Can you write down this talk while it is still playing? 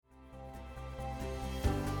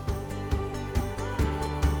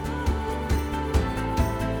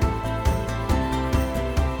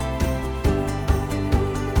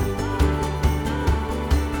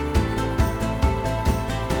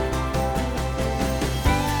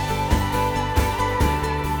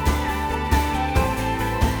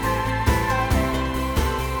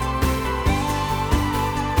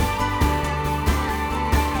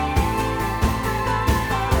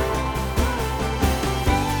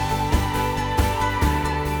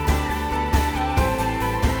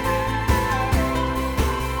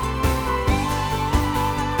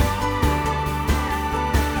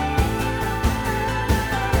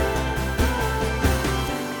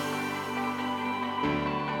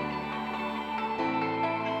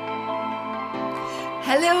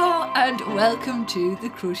Hello and welcome to the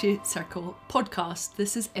Crochet Circle podcast.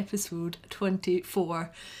 This is episode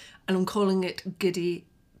 24 and I'm calling it Giddy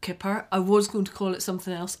Kipper. I was going to call it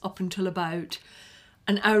something else up until about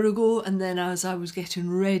an hour ago, and then as I was getting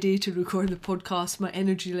ready to record the podcast, my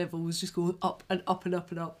energy level was just going up and up and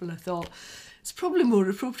up and up, and I thought it's probably more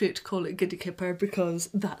appropriate to call it Giddy Kipper because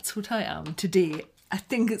that's what I am today. I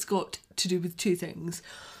think it's got to do with two things.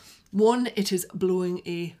 One, it is blowing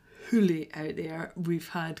a hoolie out there. We've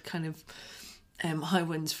had kind of high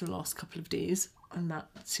winds for the last couple of days, and that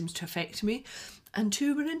seems to affect me. And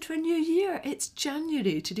two, we're into a new year. It's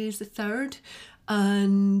January. Today's the 3rd,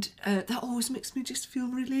 and that always makes me just feel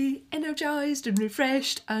really energised and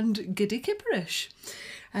refreshed and giddy kipperish.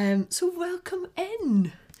 So welcome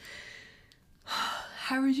in.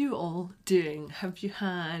 How are you all doing? Have you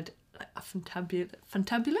had a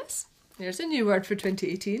fantabulous? There's a new word for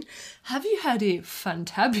 2018. Have you had a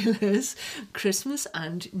fantabulous Christmas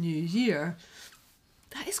and New Year?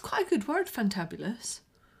 That is quite a good word, fantabulous.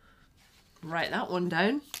 Write that one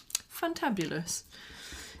down. Fantabulous.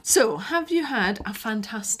 So, have you had a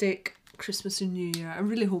fantastic Christmas and New Year? I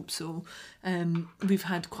really hope so. We've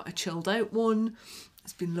had quite a chilled out one.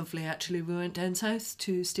 It's been lovely actually. We went down south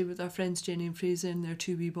to stay with our friends Jenny and Fraser and their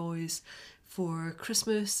two wee boys for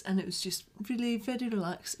Christmas, and it was just really very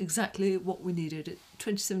relaxed, exactly what we needed.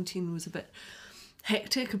 2017 was a bit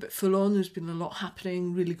hectic, a bit full on. There's been a lot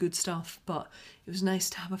happening, really good stuff, but it was nice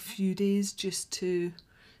to have a few days just to,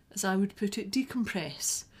 as I would put it,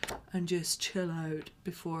 decompress and just chill out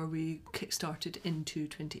before we kick-started into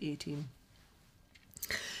 2018.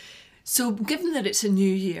 So given that it's a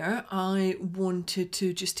new year, I wanted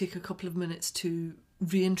to just take a couple of minutes to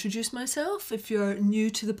reintroduce myself. If you're new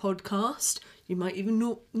to the podcast, you might even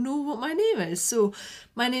know what my name is. So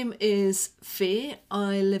my name is Faye.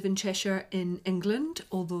 I live in Cheshire in England,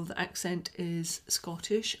 although the accent is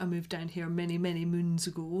Scottish. I moved down here many moons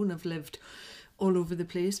ago and I've lived all over the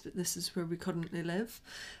place, but this is where we currently live.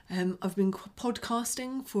 I've been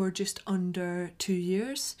podcasting for just under 2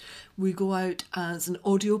 years. We go out as an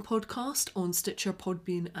audio podcast on Stitcher,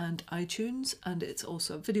 Podbean and iTunes, and it's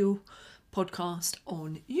also a video podcast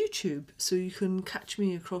on YouTube, so you can catch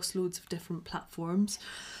me across loads of different platforms.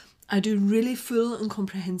 I do really full and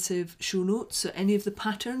comprehensive show notes, so any of the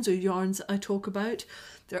patterns or yarns that I talk about,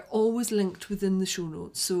 they're always linked within the show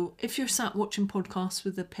notes. So if you're sat watching podcasts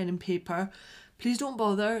with a pen and paper, please don't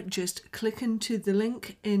bother, just click into the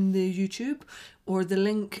link in the YouTube or the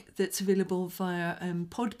link that's available via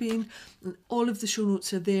Podbean. All of the show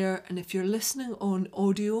notes are there, and if you're listening on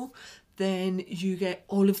audio, then you get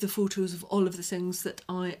all of the photos of all of the things that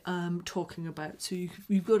I am talking about. So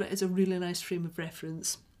you've got it as a really nice frame of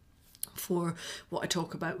reference for what I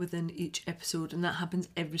talk about within each episode, and that happens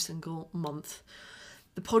every single month.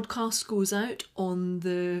 The podcast goes out on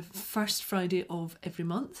the first Friday of every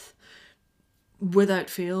month. Without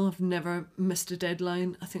fail, I've never missed a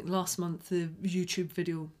deadline. I think last month the YouTube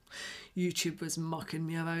was mucking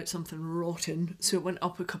me about something rotten, so it went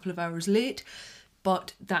up a couple of hours late.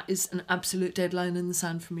 But that is an absolute deadline in the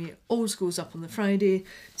sand for me. It always goes up on the Friday.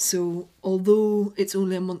 So although it's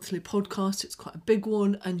only a monthly podcast, it's quite a big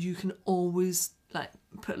one, and you can always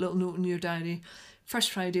put a little note in your diary.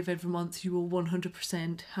 First Friday of every month, you will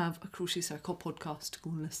 100% have a Crochet Circle podcast to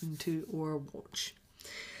go and listen to or watch.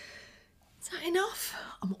 Is that enough?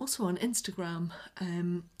 I'm also on Instagram,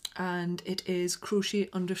 and it is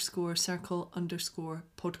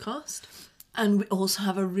crochet_circle_podcast. And we also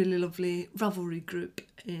have a really lovely Ravelry group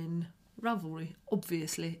in Ravelry.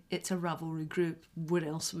 Obviously, it's a Ravelry group. Where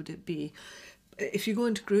else would it be? If you go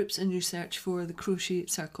into groups and you search for the Crochet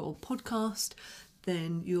Circle podcast,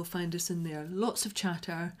 then you'll find us in there. Lots of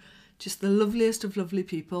chatter, just the loveliest of lovely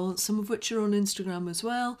people, some of which are on Instagram as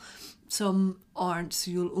well. Some aren't,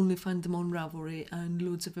 so you'll only find them on Ravelry, and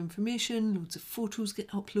loads of information, loads of photos get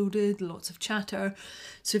uploaded, lots of chatter.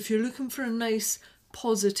 So if you're looking for a nice,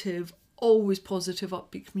 positive, always positive,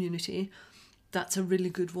 upbeat community, that's a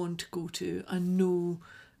really good one to go to. I know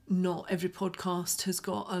not every podcast has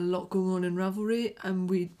got a lot going on in Ravelry, and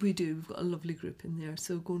we do. We've got a lovely group in there,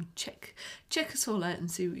 so go and check us all out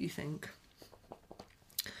and see what you think.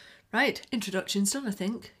 Right, introduction's done, I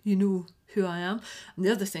think. You know who I am. And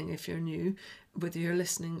the other thing, if you're new, whether you're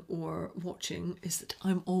listening or watching, is that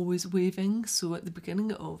I'm always waving. So at the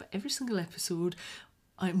beginning of every single episode,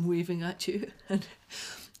 I'm waving at you. And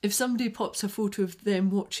if somebody pops a photo of them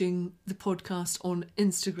watching the podcast on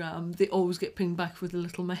Instagram, they always get pinged back with a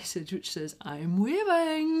little message which says, I'm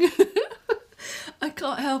waving. I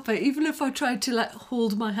can't help it. Even if I tried to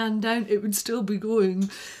hold my hand down, it would still be going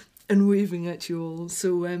and waving at you all.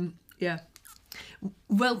 So yeah,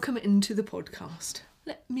 welcome into the podcast.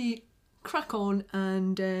 let me crack on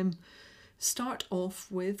and start off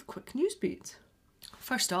with quick news beats.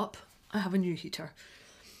 First up, I have a new heater.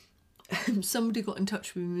 Somebody got in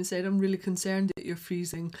touch with me and said, I'm really concerned that you're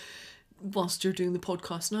freezing whilst you're doing the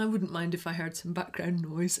podcast, and I wouldn't mind if I heard some background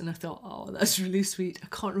noise. And I thought, oh, that's really sweet. I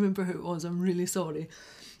can't remember who it was, I'm really sorry.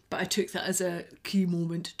 But I took that as a key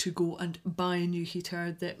moment to go and buy a new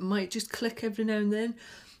heater that might just click every now and then,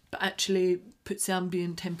 but actually puts the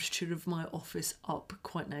ambient temperature of my office up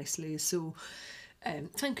quite nicely. So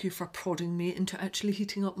thank you for prodding me into actually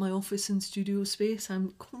heating up my office and studio space.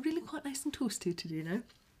 I'm really quite nice and toasty today now.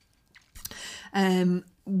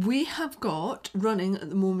 We have got running at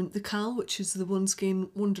the moment the Cal, which is the OneSkin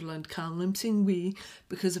Wonderland Cal, and I'm saying we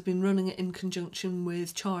because I've been running it in conjunction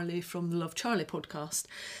with Charlie from the Love Charlie podcast,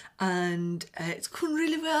 and it's going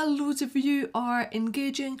really well. Loads of you are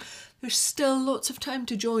engaging. There's still lots of time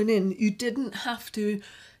to join in. You didn't have to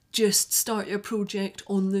just start your project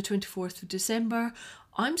on the 24th of December.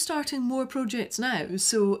 I'm starting more projects now,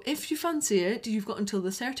 so if you fancy it, you've got until the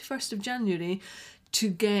 31st of January to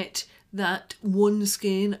get that one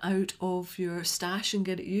skein out of your stash and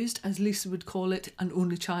get it used, as Lisa would call it, an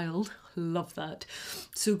only child. Love that.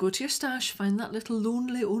 So go to your stash, find that little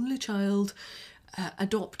lonely only child,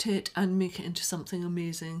 adopt it and make it into something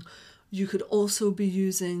amazing. You could also be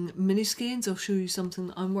using mini skeins. I'll show you something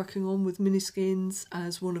that I'm working on with mini skeins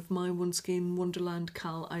as one of my OneSkin Wonderland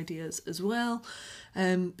Cal ideas as well.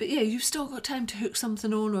 But yeah, you've still got time to hook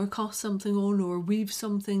something on or cast something on or weave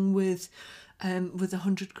something with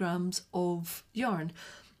 100 grams of yarn.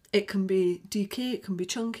 It can be DK, it can be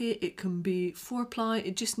chunky, it can be 4-ply,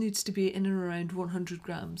 it just needs to be in and around 100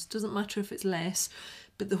 grams. Doesn't matter if it's less,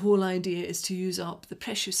 but the whole idea is to use up the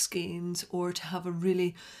precious skeins or to have a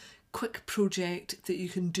really quick project that you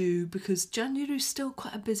can do, because January is still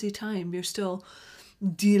quite a busy time. You're still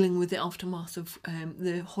dealing with the aftermath of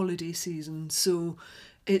the holiday season, so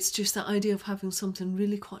it's just that idea of having something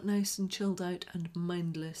really quite nice and chilled out and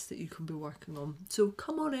mindless that you can be working on. So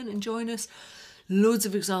come on in and join us. Loads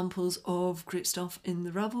of examples of great stuff in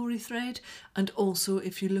the Ravelry thread, and also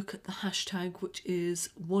if you look at the hashtag, which is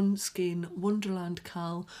OneSkin Wonderland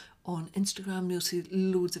Cal on Instagram, you'll see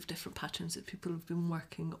loads of different patterns that people have been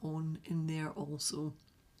working on in there also.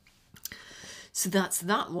 So that's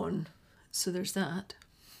that one. So there's that.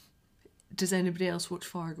 Does anybody else watch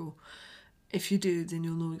Fargo? If you do, then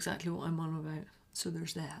you'll know exactly what I'm on about. So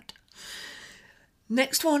there's that.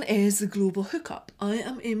 Next one is the Global Hookup. I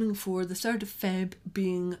am aiming for the 3rd of Feb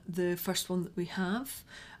being the first one that we have.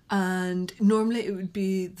 And normally it would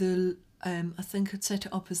be I think I'd set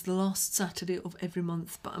it up as the last Saturday of every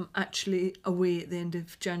month, but I'm actually away at the end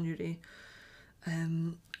of January.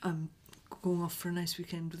 I'm going off for a nice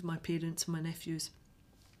weekend with my parents and my nephews.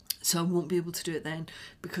 So I won't be able to do it then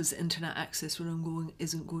because the internet access where I'm going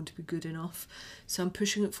isn't going to be good enough. So I'm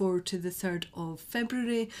pushing it forward to the 3rd of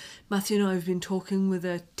February. Matthew and I have been talking with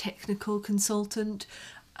a technical consultant.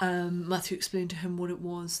 Matthew explained to him what it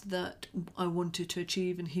was that I wanted to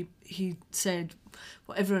achieve, and he said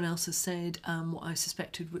what everyone else has said and what I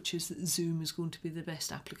suspected, which is that Zoom is going to be the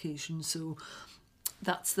best application. So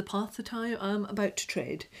that's the path that I am about to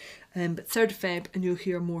tread. But 3rd of Feb, and you'll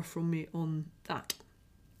hear more from me on that.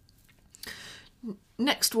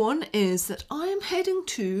 Next one is that I am heading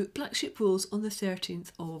to Black Sheep Wools on the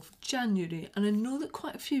 13th of January, and I know that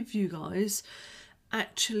quite a few of you guys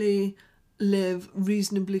actually live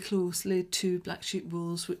reasonably closely to Black Sheep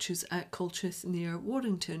Wools, which is at Colchester near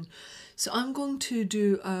Warrington. So I'm going to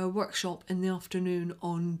do a workshop in the afternoon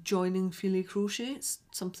on joining filet crochet. It's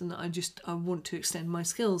something that I want to extend my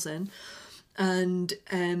skills in, and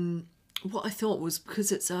what I thought was,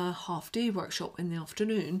 because it's a half-day workshop in the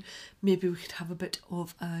afternoon, maybe we could have a bit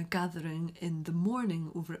of a gathering in the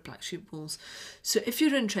morning over at Black Sheep Wools. So if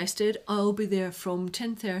you're interested, I'll be there from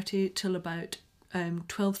 10:30 till about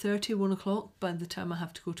 12:30, 1 o'clock by the time I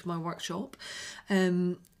have to go to my workshop.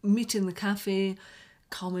 Meet in the cafe,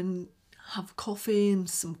 come and have coffee and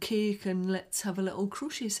some cake, and let's have a little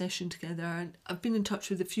crochet session together. And I've been in touch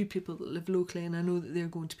with a few people that live locally, and I know that they're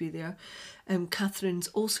going to be there. Catherine's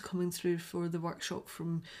also coming through for the workshop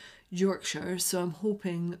from Yorkshire, so I'm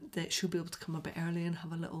hoping that she'll be able to come a bit early and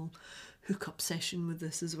have a little hookup session with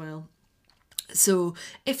us as well. So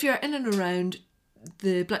if you're in and around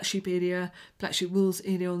the Black Sheep area, Black Sheep Wools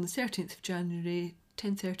area on the 13th of January,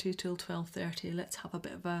 10:30 till 12:30, let's have a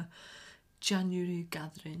bit of a January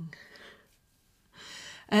gathering.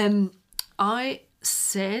 I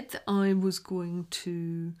said that I was going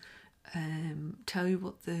to tell you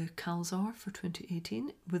what the CALs are for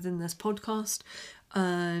 2018 within this podcast,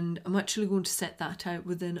 and I'm actually going to set that out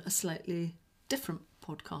within a slightly different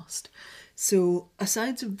podcast. So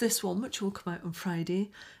aside of this one, which will come out on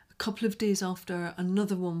Friday, a couple of days after,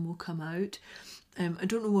 another one will come out. I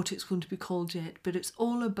don't know what it's going to be called yet, but it's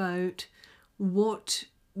all about what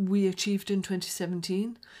we achieved in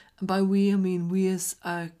 2017. And by we, I mean we as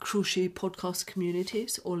a crochet podcast community,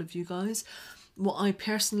 so all of you guys. What I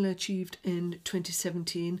personally achieved in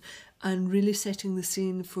 2017 and really setting the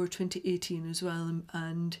scene for 2018 as well,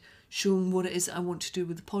 and showing what it is I want to do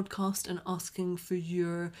with the podcast and asking for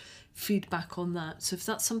your feedback on that. So if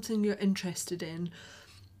that's something you're interested in,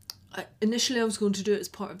 initially I was going to do it as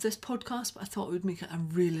part of this podcast, but I thought it would make it a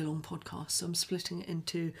really long podcast, so I'm splitting it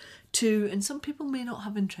into two, and some people may not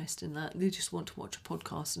have interest in that. They just want to watch a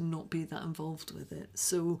podcast and not be that involved with it.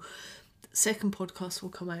 So the second podcast will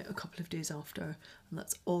come out a couple of days after, and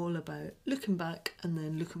that's all about looking back and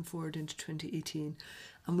then looking forward into 2018.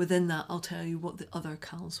 And within that, I'll tell you what the other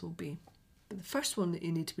CALs will be. But the first one that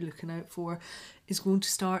you need to be looking out for is going to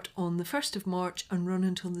start on the 1st of March and run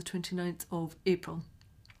until the 29th of April.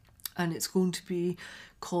 And it's going to be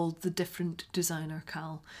called the Different Designer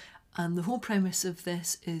CAL. And the whole premise of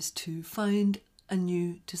this is to find a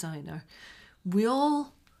new designer. We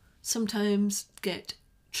all sometimes get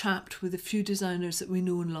trapped with a few designers that we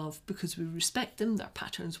know and love because we respect them, their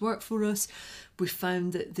patterns work for us, we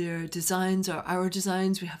found that their designs are our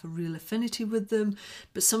designs, we have a real affinity with them,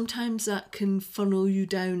 but sometimes that can funnel you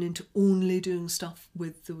down into only doing stuff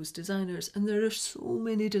with those designers. And there are so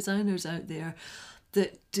many designers out there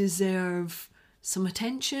that deserve some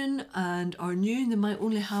attention and are new, and they might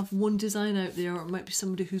only have one design out there, or it might be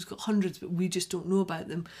somebody who's got hundreds but we just don't know about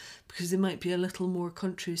them because they might be a little more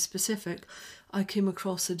country specific. I came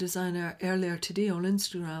across a designer earlier today on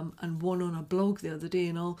Instagram and one on a blog the other day,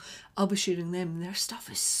 and I'll be sharing them. Their stuff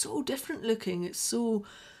is so different looking, it's so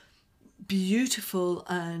beautiful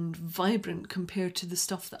and vibrant compared to the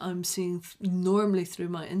stuff that I'm seeing normally through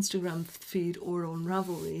my Instagram feed or on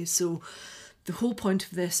Ravelry. So the whole point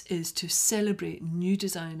of this is to celebrate new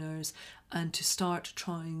designers and to start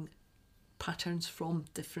trying patterns from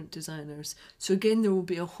different designers. So again, there will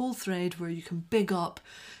be a whole thread where you can big up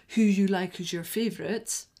who you like as your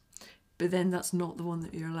favourites, but then that's not the one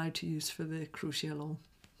that you're allowed to use for the crochet along.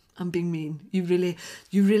 I'm being mean. You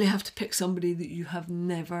really have to pick somebody that you have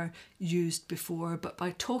never used before. But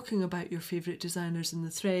by talking about your favourite designers in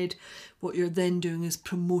the thread, what you're then doing is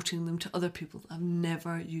promoting them to other people that have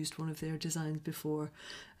never used one of their designs before.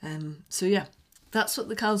 So yeah, that's what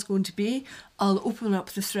the CAL's going to be. I'll open up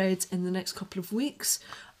the threads in the next couple of weeks,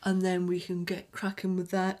 and then we can get cracking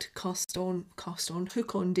with that.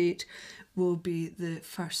 Hook on date will be the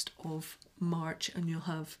 1st of March, and you'll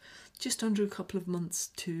have just under a couple of months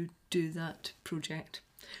to do that project.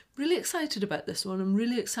 Really excited about this one. I'm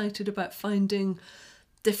really excited about finding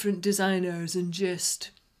different designers and just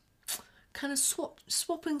kind of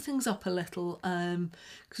swapping things up a little,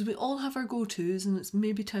 because we all have our go-tos, and it's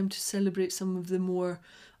maybe time to celebrate some of the more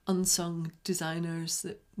unsung designers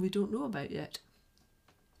that we don't know about yet.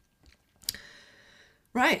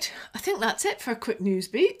 Right, I think that's it for quick news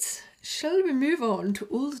beats. Shall we move on to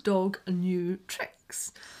old dog and new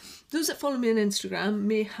tricks? Those that follow me on Instagram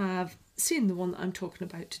may have seen the one that I'm talking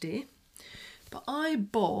about today, but I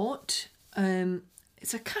bought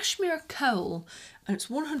it's a cashmere cowl, and it's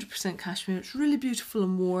 100% cashmere. It's really beautiful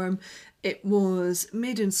and warm. It was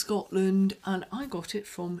made in Scotland, and I got it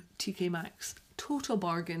from TK Maxx. Total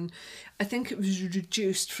bargain. I think it was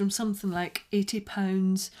reduced from something like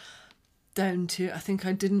 £80 down to, I think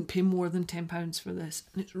I didn't pay more than £10 for this,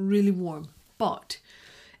 and it's really warm. But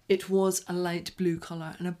it was a light blue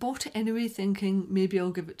colour, and I bought it anyway thinking maybe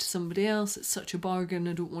I'll give it to somebody else. It's such a bargain,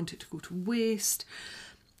 I don't want it to go to waste.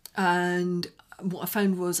 And what I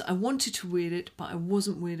found was I wanted to wear it, but I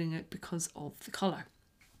wasn't wearing it because of the colour.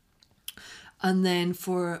 And then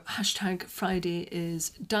for #Friday is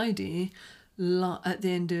Dye Day at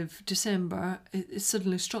the end of December, it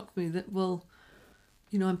suddenly struck me that, well,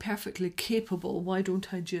 you know, I'm perfectly capable, why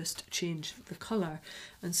don't I just change the colour?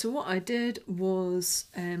 And so what I did was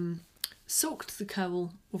soaked the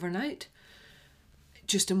cowl overnight,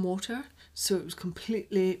 just in water, so it was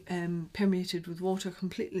completely permeated with water,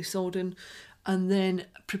 completely sodden, and then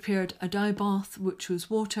prepared a dye bath, which was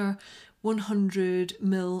water, 100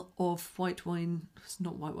 ml of white wine, it's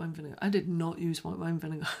not white wine vinegar, I did not use white wine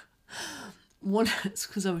vinegar, it's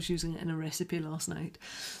because I was using it in a recipe last night,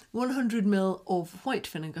 100 ml of white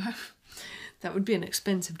vinegar, that would be an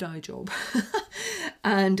expensive dye job,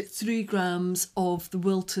 and 3 grams of the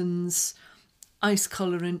Wilton's ice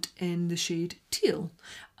colorant in the shade teal,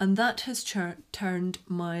 and that has turned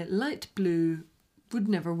my light blue would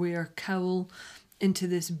never wear cowl into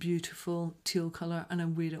this beautiful teal colour, and I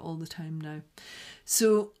wear it all the time now.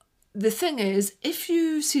 So the thing is, if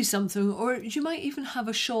you see something, or you might even have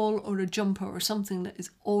a shawl or a jumper or something that is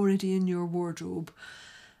already in your wardrobe,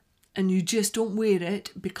 and you just don't wear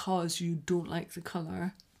it because you don't like the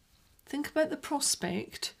colour, think about the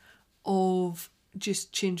prospect of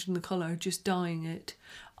just changing the colour, just dyeing it.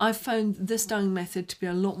 I've found this dyeing method to be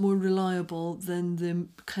a lot more reliable than the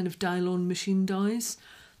kind of dye-on machine dyes.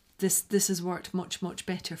 This has worked much, much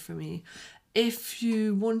better for me. If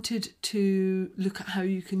you wanted to look at how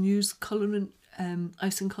you can use colorant,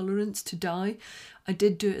 icing colorants to dye, I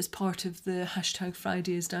did do it as part of the hashtag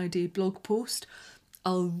Friday is Dye Day blog post.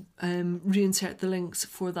 I'll reinsert the links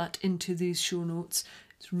for that into these show notes.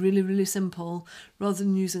 It's really, really simple. Rather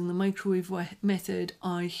than using the microwave method,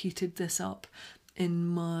 I heated this up in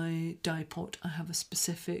my dye pot. I have a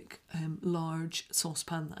specific large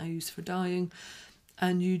saucepan that I use for dyeing,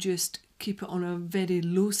 and you just keep it on a very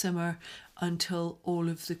low simmer until all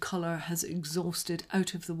of the colour has exhausted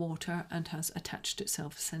out of the water and has attached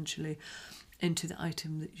itself essentially into the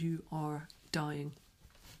item that you are dyeing.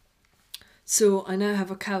 So I now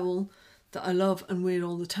have a cowl that I love and wear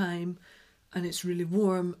all the time, and it's really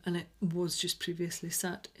warm, and it was just previously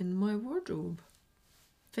sat in my wardrobe.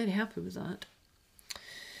 Very happy with that.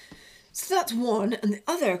 So that's one, and the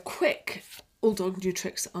other quick Old Dog New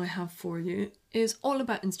Tricks that I have for you is all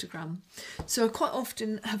about Instagram. So I quite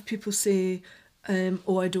often have people say,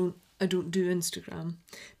 oh, I don't do Instagram.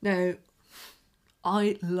 Now,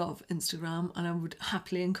 I love Instagram, and I would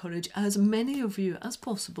happily encourage as many of you as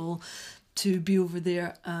possible to be over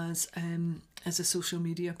there as a social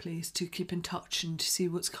media place, to keep in touch and to see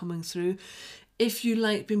what's coming through. If you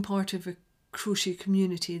like being part of a crochet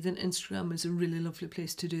community, then Instagram is a really lovely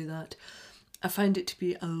place to do that. I find it to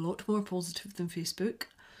be a lot more positive than Facebook.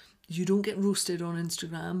 You don't get roasted on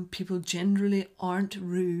Instagram. People generally aren't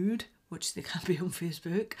rude, which they can be on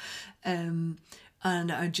Facebook. And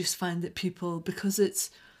I just find that people, because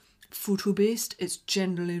it's photo based, it's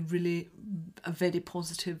generally really a very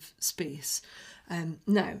positive space.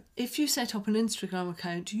 Now, if you set up an Instagram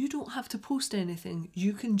account, you don't have to post anything.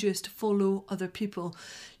 You can just follow other people.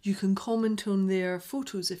 You can comment on their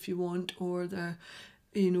photos if you want, or their,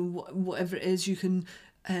 whatever it is. You can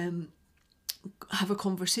have a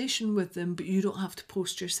conversation with them, but you don't have to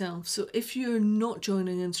post yourself. So if you're not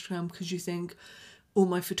joining Instagram because you think, oh,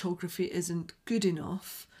 my photography isn't good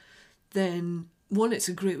enough, then one, it's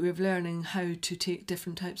a great way of learning how to take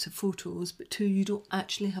different types of photos, but two, you don't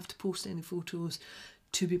actually have to post any photos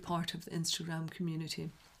to be part of the Instagram community.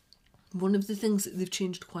 One of the things that they've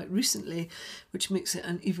changed quite recently, which makes it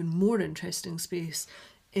an even more interesting space,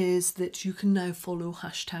 is that you can now follow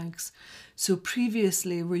hashtags. So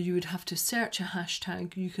previously, where you would have to search a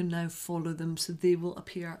hashtag, you can now follow them, so they will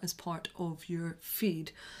appear as part of your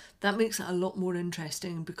feed. That makes it a lot more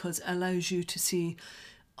interesting because it allows you to see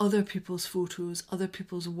other people's photos, other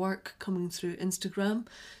people's work coming through Instagram,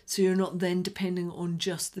 so you're not then depending on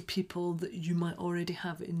just the people that you might already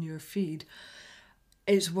have in your feed.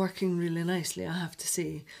 It's working really nicely, I have to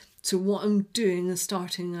say. So what I'm doing is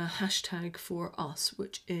starting a hashtag for us,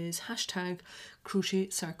 which is hashtag Crochet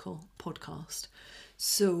Circle Podcast.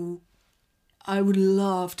 So I would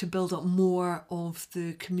love to build up more of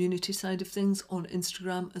the community side of things on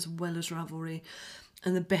Instagram as well as Ravelry.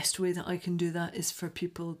 And the best way that I can do that is for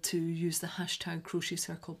people to use the hashtag Crochet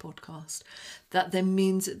Circle Podcast. That then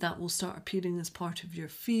means that will start appearing as part of your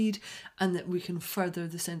feed, and that we can further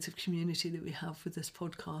the sense of community that we have with this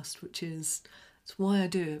podcast, which is, it's why I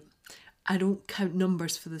do it. I don't count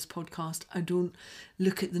numbers for this podcast. I don't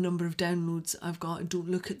look at the number of downloads I've got. I don't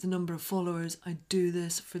look at the number of followers. I do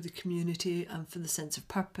this for the community and for the sense of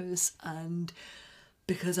purpose, and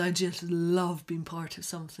because I just love being part of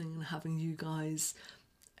something and having you guys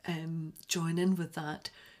join in with that.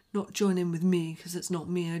 Not join in with me, because it's not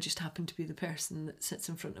me. I just happen to be the person that sits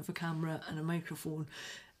in front of a camera and a microphone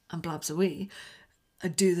and blabs away. I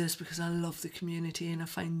do this because I love the community, and I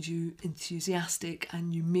find you enthusiastic,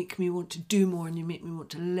 and you make me want to do more, and you make me want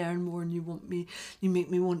to learn more, and you make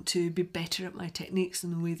me want to be better at my techniques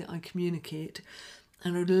and the way that I communicate.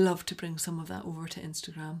 And I'd love to bring some of that over to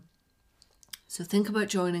Instagram. So think about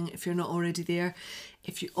joining if you're not already there.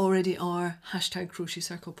 If you already are, hashtag Crochet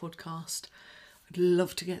Circle Podcast. I'd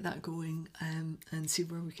love to get that going and see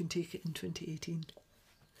where we can take it in 2018.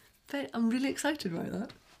 But I'm really excited about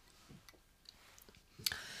that.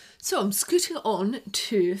 So I'm scooting on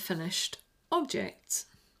to finished objects.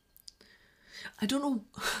 I don't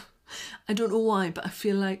know why, but I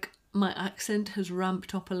feel like my accent has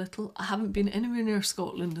ramped up a little. I haven't been anywhere near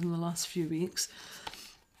Scotland in the last few weeks.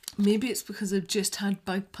 Maybe it's because I've just had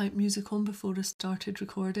bagpipe music on before I started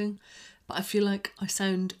recording, but I feel like I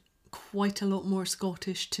sound quite a lot more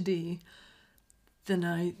Scottish today than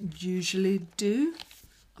I usually do.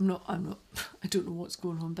 I don't know what's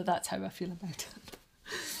going on, but that's how I feel about it.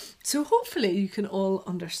 So hopefully you can all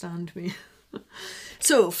understand me.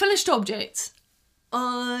 So, finished objects.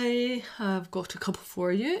 I have got a couple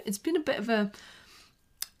for you. It's been a bit of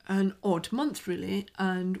an odd month really,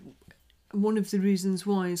 and one of the reasons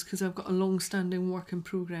why is because I've got a long-standing work in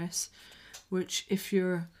progress, which if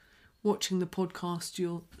you're watching the podcast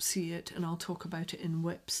you'll see it, and I'll talk about it in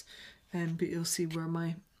whips, but you'll see where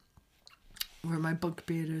my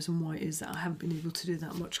bugbear is and why it is that I haven't been able to do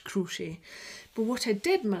that much crochet. But what I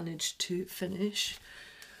did manage to finish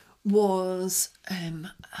was a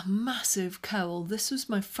massive cowl. This was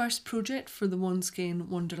my first project for the One Skein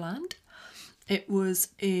Wonderland. It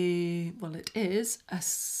is a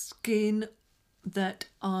skein that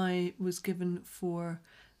I was given for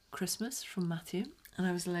Christmas from Matthew, and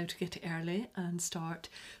I was allowed to get it early and start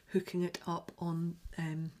hooking it up on,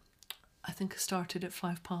 I think I started at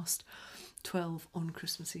 12:05 on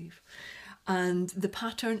Christmas Eve. And the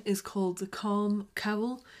pattern is called the Calm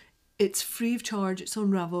Cowl. It's free of charge, it's on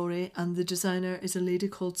Ravelry, and the designer is a lady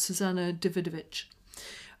called Susanna Davidovich.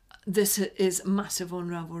 This is massive on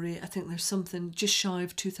Ravelry. I think there's something just shy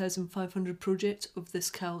of 2,500 projects of this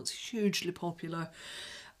cowl. It's hugely popular,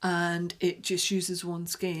 and it just uses one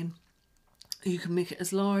skein. You can make it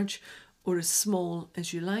as large or as small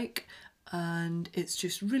as you like, and it's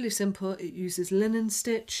just really simple. It uses linen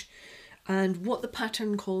stitch, and what the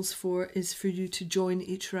pattern calls for is for you to join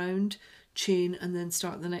each round, chain, and then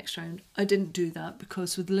start the next round. I didn't do that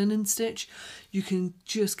because with linen stitch you can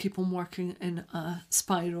just keep on working in a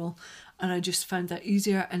spiral, and I just found that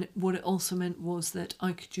easier. And what it also meant was that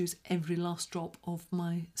I could use every last drop of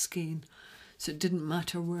my skein, so it didn't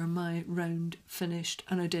matter where my round finished.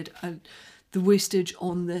 And the wastage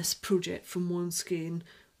on this project from one skein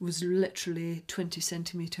was literally 20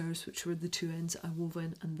 centimetres, which were the two ends I wove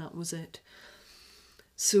in, and that was it.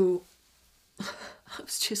 So I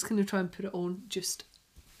was just going to try and put it on just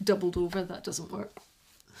doubled over. That doesn't work.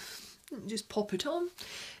 Just pop it on.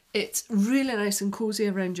 It's really nice and cosy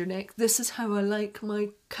around your neck. This is how I like my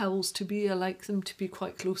cowls to be. I like them to be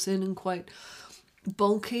quite close in and quite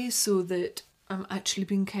bulky, so that I'm actually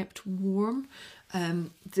being kept warm.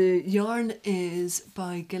 The yarn is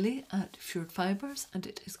by Gilly at Fjord Fibres, and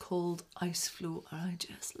it is called Ice Flow, and I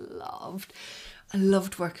just loved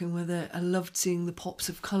working with it. I loved seeing the pops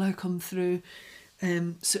of colour come through.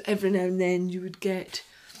 So every now and then you would get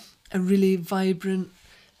a really vibrant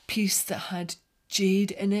piece that had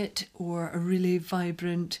jade in it, or a really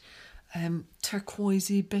vibrant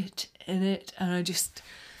turquoisey bit in it, and I just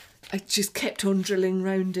kept on drilling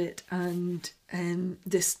round it, and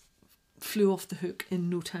this flew off the hook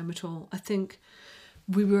in no time at all. I think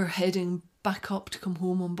we were heading back up to come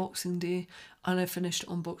home on Boxing Day, and I finished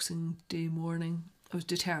on Boxing Day morning. I was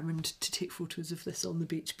determined to take photos of this on the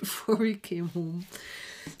beach before we came home.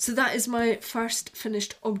 So that is my first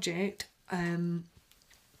finished object.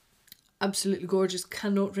 Absolutely gorgeous.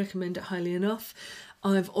 Cannot recommend it highly enough.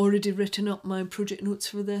 I've already written up my project notes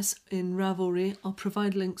for this in Ravelry. I'll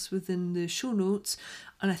provide links within the show notes,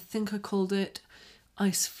 and I think I called it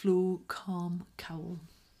Ice Flow Calm Cowl.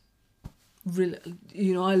 Really,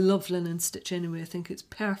 I love linen stitch anyway. I think it's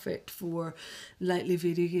perfect for lightly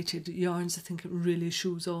variegated yarns. I think it really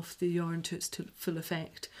shows off the yarn to its full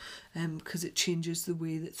effect, because it changes the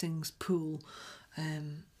way that things pull.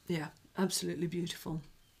 Yeah, absolutely beautiful.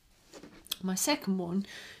 My second one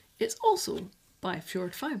is also by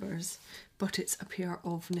Fjord Fibres, but it's a pair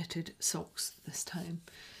of knitted socks this time.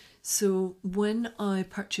 So when I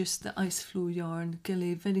purchased the Ice Flow yarn,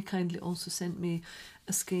 Gilly very kindly also sent me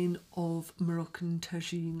a skein of Moroccan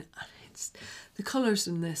tagine, and the colours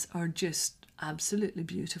in this are just absolutely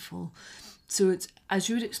beautiful. So it's, as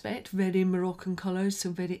you would expect, very Moroccan colours,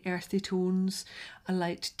 so very earthy tones, a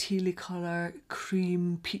light tealy colour,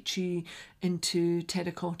 cream, peachy into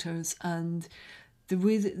terracottas, and the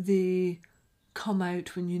way that they come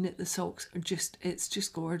out when you knit the socks it's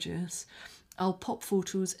just gorgeous. I'll pop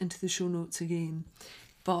photos into the show notes again,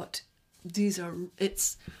 but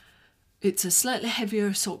it's a slightly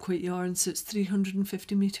heavier sock weight yarn, so it's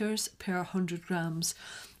 350 metres per 100 grams,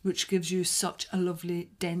 which gives you such a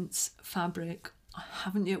lovely dense fabric. I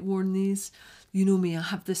haven't yet worn these. You know me, I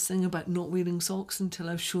have this thing about not wearing socks until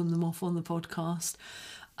I've shown them off on the podcast.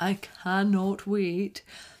 I cannot wait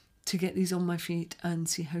to get these on my feet and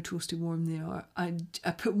see how toasty warm they are.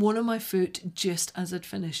 I put one on my foot just as I'd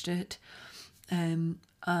finished it, and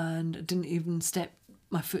I didn't even step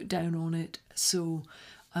my foot down on it, so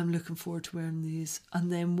I'm looking forward to wearing these.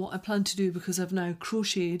 And then what I plan to do, because I've now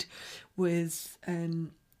crocheted with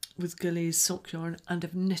Gilly's sock yarn and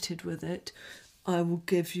I've knitted with it, I will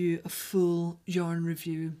give you a full yarn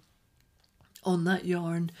review on that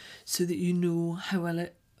yarn so that you know how well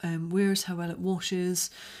it wears, how well it washes,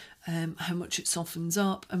 how much it softens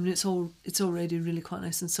up. I mean, it's already really quite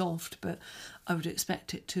nice and soft, but I would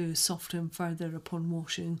expect it to soften further upon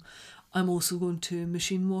washing. I'm also going to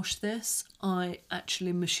machine wash this. I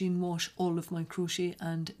actually machine wash all of my crochet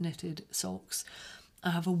and knitted socks. I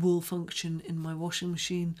have a wool function in my washing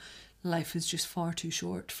machine. Life is just far too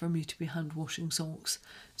short for me to be hand washing socks,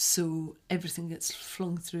 so everything gets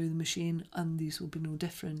flung through the machine, and these will be no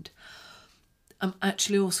different. I'm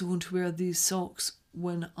actually also going to wear these socks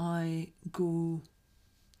when I go...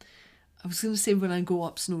 I was going to say when I go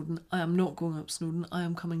up Snowdon. I am not going up Snowdon, I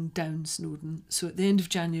am coming down Snowdon. So at the end of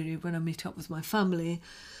January, when I meet up with my family,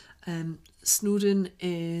 Snowdon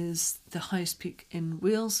is the highest peak in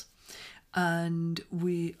Wales, and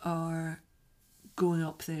we are going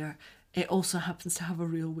up there. It also happens to have a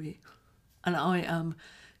railway, and I am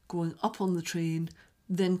going up on the train,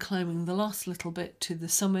 then climbing the last little bit to the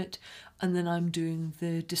summit, and then I'm doing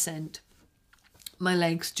the descent. My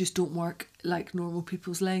legs just don't work like normal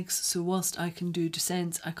people's legs, so whilst I can do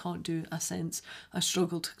descents, I can't do ascents. I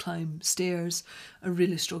struggle to climb stairs, I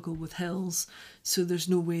really struggle with hills, so there's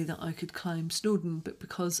no way that I could climb Snowdon, but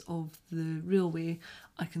because of the railway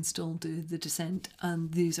I can still do the descent,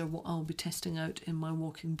 and these are what I'll be testing out in my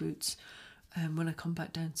walking boots when I come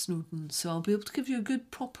back down Snowdon. So I'll be able to give you a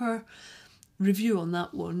good proper review on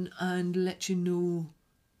that one and let you know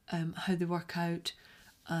how they work out,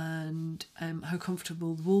 and how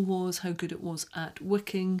comfortable the wool was, how good it was at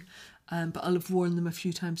wicking, but I'll have worn them a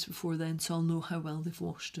few times before then, so I'll know how well they've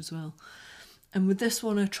washed as well. And with this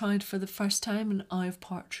one I tried for the first time an Eye of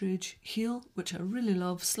Partridge heel, which I really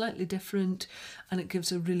love, slightly different, and it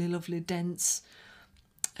gives a really lovely dense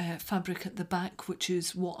fabric at the back, which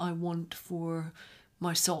is what I want for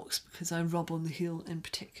my socks because I rub on the heel in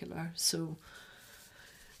particular. So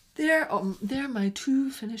they're my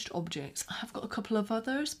two finished objects. I have got a couple of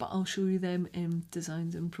others, but I'll show you them in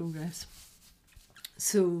designs in progress.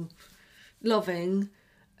 So, loving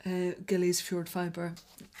Gilly's Fjord Fibre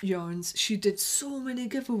yarns. She did so many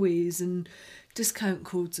giveaways and discount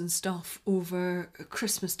codes and stuff over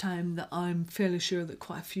Christmas time that I'm fairly sure that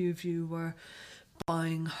quite a few of you were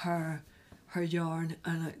buying her yarn,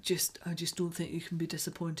 and I just don't think you can be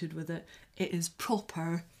disappointed with it. It is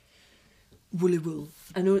proper woolly wool.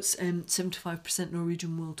 I know it's 75%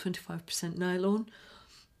 Norwegian wool, 25% nylon,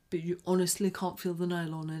 but you honestly can't feel the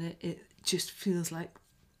nylon in it. It just feels like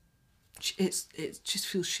it just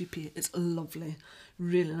feels sheepy. It's lovely,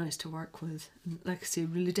 really nice to work with, and like I say,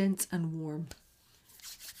 really dense and warm.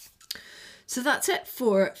 So that's it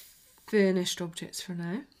for finished objects for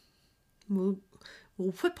now. We'll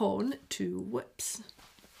whip on to whips.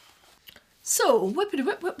 So whippity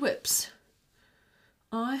whip whip whips.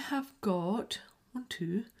 I have got 1,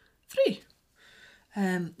 2, 3.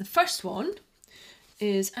 The first one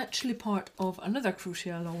is actually part of another crochet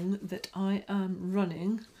along that I am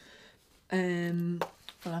running. Am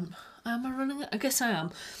I running it? I guess I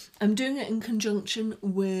am. I'm doing it in conjunction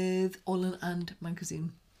with Olin and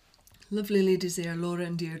magazine. Lovely ladies there, Laura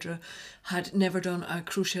and Deirdre, had never done a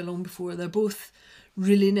crochet along before. They're both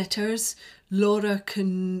really knitters. Laura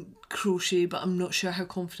can crochet, but I'm not sure how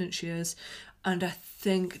confident she is. And I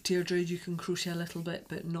think, Deirdre, you can crochet a little bit,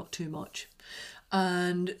 but not too much.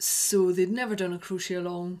 And so they'd never done a crochet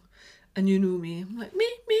along, and you know me, I'm like, me,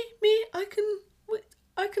 I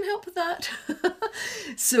can help with that.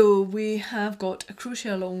 So we have got a crochet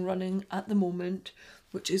along running at the moment,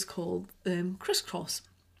 which is called Crisscross.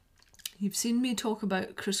 You've seen me talk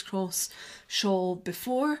about Crisscross shawl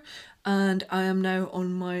before, and I am now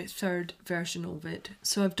on my third version of it.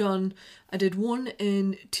 So I did one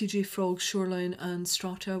in TJ Frog's Shoreline and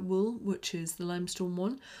Strata wool, which is the limestone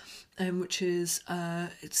one, which is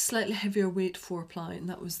it's slightly heavier weight 4-ply, and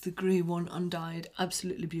that was the grey one undyed,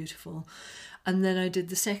 absolutely beautiful. And then I did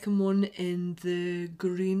the second one in the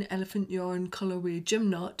green elephant yarn colourway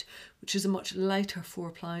Gymnut, which is a much lighter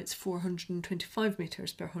 4-ply. It's 425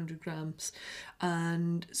 metres per 100 grams.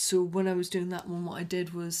 And so when I was doing that one, what I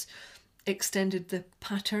did was extended the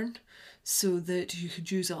pattern so that you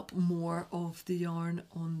could use up more of the yarn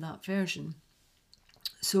on that version.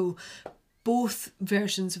 So both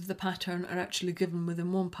versions of the pattern are actually given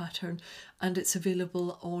within one pattern, and it's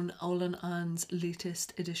available on Olin Ann's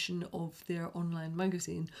latest edition of their online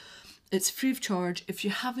magazine. It's free of charge. If you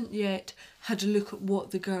haven't yet had a look at what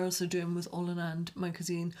the girls are doing with Olin Ann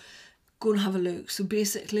magazine, go and have a look. So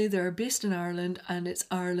basically they're based in Ireland, and it's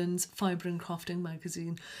Ireland's Fibre and Crafting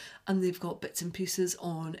magazine, and they've got bits and pieces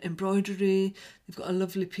on embroidery. They've got a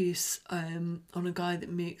lovely piece on a guy that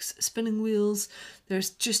makes spinning wheels.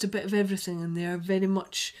 There's just a bit of everything in there, very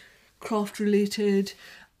much craft related,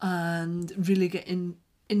 and really get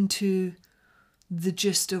into the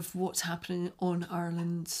gist of what's happening on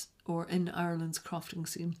Ireland's or in Ireland's crafting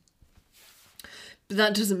scene. But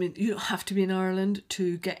that doesn't mean you don't have to be in Ireland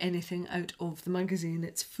to get anything out of the magazine.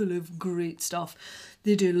 It's full of great stuff.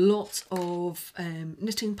 They do lots of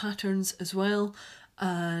knitting patterns as well,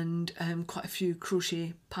 and quite a few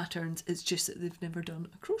crochet patterns. It's just that they've never done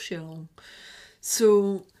a crochet along.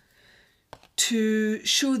 So to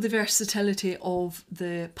show the versatility of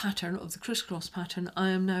the pattern, of the crisscross pattern, I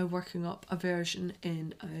am now working up a version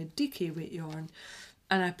in a DK weight yarn,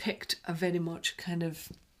 and I picked a very much kind of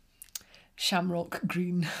shamrock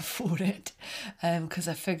green for it, because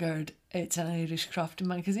I figured it's an Irish crafting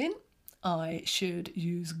magazine. I should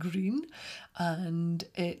use green, and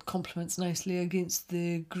it complements nicely against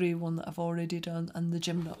the grey one that I've already done, and the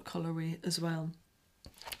Gymnut colourway as well.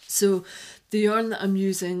 So the yarn that I'm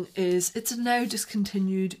using it's a now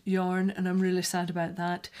discontinued yarn, and I'm really sad about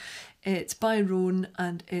that. It's by Roan,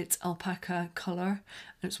 and it's alpaca colour.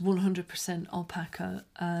 It's 100% alpaca,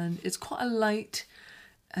 and it's quite a light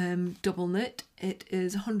double knit. It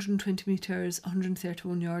is 120 metres,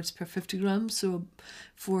 131 yards per 50 grams, so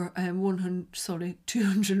for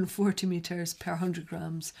 240 metres per 100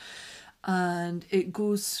 grams. And it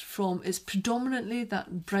goes from, it's predominantly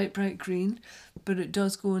that bright green, but it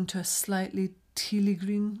does go into a slightly tealy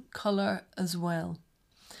green colour as well.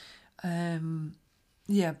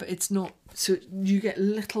 Yeah, but it's not, so you get a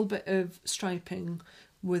little bit of striping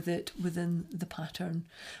with it within the pattern.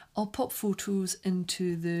 I'll pop photos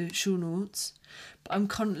into the show notes, but I'm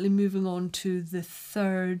currently moving on to the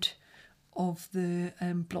third of the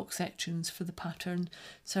block sections for the pattern,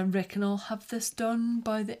 so I reckon I'll have this done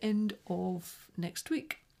by the end of next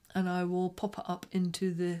week, and I will pop it up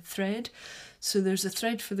into the thread. So there's a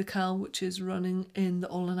thread for the Cal which is running in the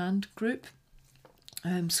All in Hand group,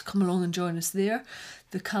 so come along and join us there.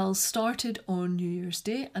 The Cal started on New Year's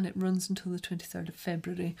Day, and it runs until the 23rd of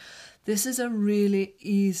February. This is a really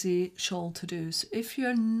easy shawl to do, so if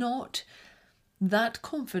you're not that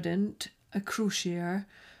confident a crocheter,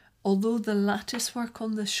 although the lattice work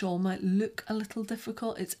on the shawl might look a little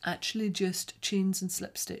difficult, it's actually just chains and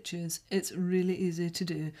slip stitches. It's really easy to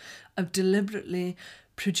do. I've deliberately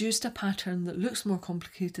produced a pattern that looks more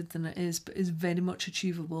complicated than it is, but is very much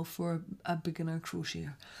achievable for a beginner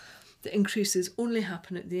crocheter. The increases only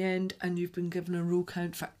happen at the end, and you've been given a row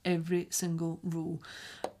count for every single row.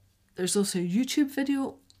 There's also a YouTube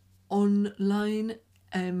video online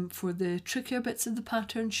for the trickier bits of the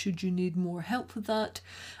pattern, should you need more help with that,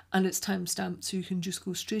 and it's time-stamped, so you can just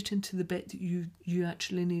go straight into the bit that you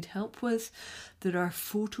actually need help with. There are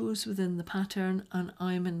photos within the pattern, and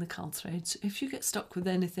I'm in the Cal thread, so if you get stuck with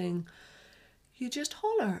anything, you just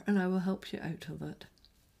holler and I will help you out with it.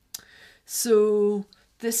 So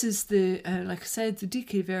this is the, like I said, the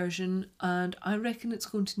DK version, and I reckon it's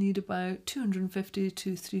going to need about 250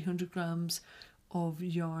 to 300 grams of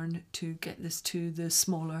yarn to get this to the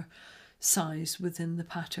smaller size within the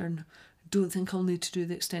pattern. Don't think I'll need to do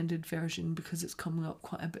the extended version because it's coming up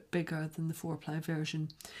quite a bit bigger than the 4-ply version,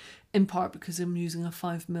 in part because I'm using a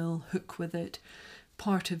 5mm hook with it.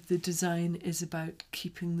 Part of the design is about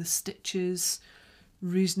keeping the stitches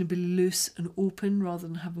reasonably loose and open rather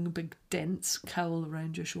than having a big dense cowl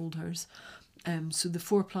around your shoulders. So the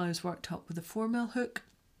 4-ply is worked up with a 4mm hook,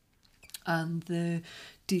 and the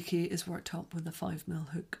DK is worked up with a 5mm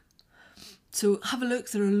hook. So have a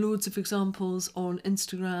look, there are loads of examples on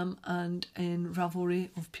Instagram and in Ravelry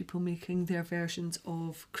of people making their versions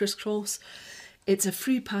of crisscross. It's a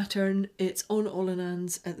free pattern, it's on All in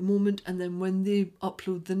Hands at the moment, and then when they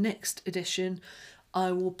upload the next edition,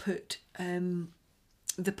 I will put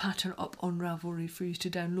the pattern up on Ravelry for you to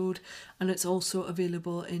download, and it's also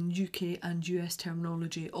available in UK and US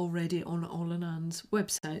terminology already on All in Hands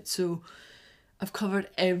website. So I've covered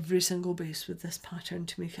every single base with this pattern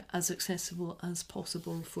to make it as accessible as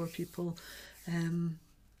possible for people.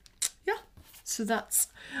 Yeah, so that's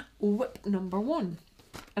whip number 1.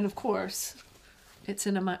 And of course, it's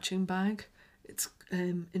in a matching bag. It's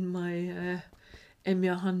in my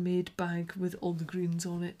Emiya handmade bag with all the greens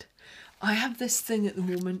on it. I have this thing at the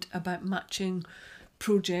moment about matching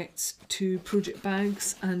projects to project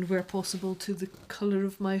bags, and where possible to the colour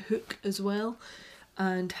of my hook as well,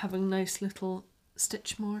 and having nice little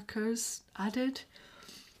stitch markers added.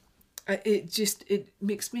 it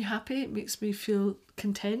makes me happy. It makes me feel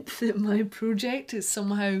content that my project is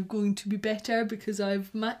somehow going to be better because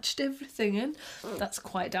I've matched everything in. That's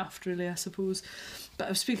quite daft, really, I suppose. But I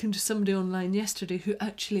was speaking to somebody online yesterday who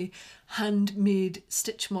actually handmade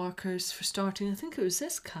stitch markers for starting. I think it was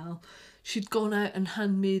this Cal. She'd gone out and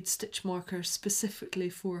handmade stitch markers specifically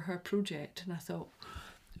for her project, and I thought,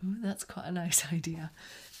 ooh, that's quite a nice idea.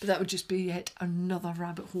 But that would just be yet another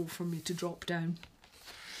rabbit hole for me to drop down.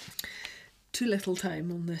 Too little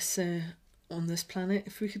time on this planet.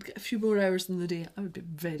 If we could get a few more hours in the day, I would be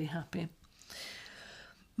very happy.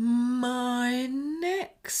 My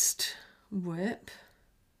next whip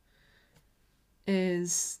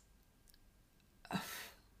is,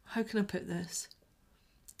 how can I put this?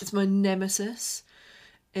 It's my nemesis.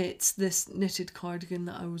 It's this knitted cardigan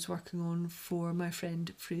that I was working on for my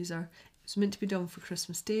friend Fraser. It was meant to be done for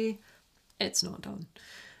Christmas Day. It's not done.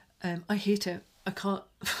 I hate it. I can't.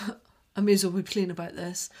 I may as well be plain about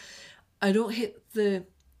this. I don't hate the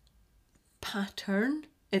pattern.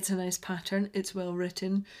 It's a nice pattern. It's well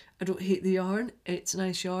written. I don't hate the yarn. It's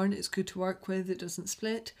nice yarn. It's good to work with. It doesn't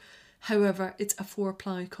split. However, it's a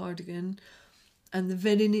 4-ply cardigan, and the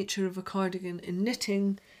very nature of a cardigan in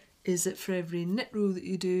knitting is that for every knit row that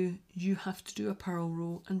you do, you have to do a purl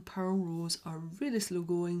row, and purl rows are really slow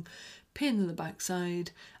going, pain in the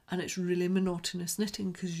backside, and it's really monotonous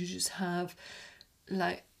knitting because you just have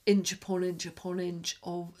like inch upon inch upon inch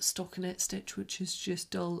of stockinette stitch, which is just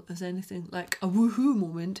dull as anything. Like a woohoo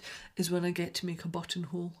moment is when I get to make a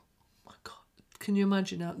buttonhole. Oh my god, can you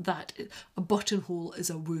imagine now? That a buttonhole is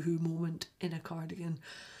a woohoo moment in a cardigan.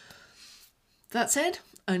 That said,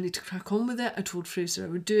 I need to crack on with it. I told Fraser I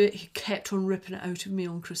would do it. He kept on ripping it out of me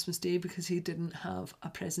on Christmas Day because he didn't have a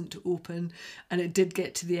present to open, and it did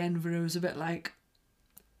get to the end where I was a bit like,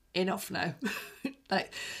 enough now.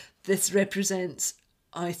 Like, this represents,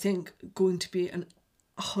 I think, going to be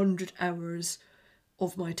 100 hours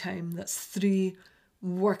of my time. That's 3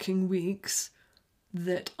 working weeks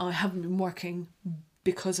that I haven't been working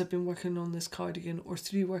because I've been working on this cardigan, or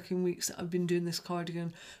 3 working weeks that I've been doing this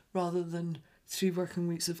cardigan, rather than 3 working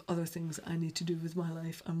weeks of other things that I need to do with my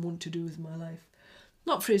life and want to do with my life.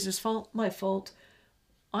 Not Fraser's fault, my fault.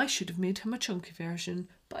 I should have made him a chunky version,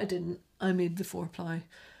 but I didn't. I made the 4-ply,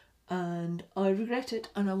 and I regret it,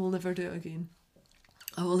 and I will never do it again.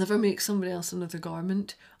 I will never make somebody else another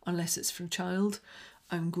garment unless it's for a child.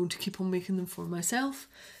 I'm going to keep on making them for myself,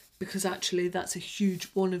 because actually that's a huge,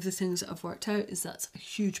 one of the things that I've worked out is that's a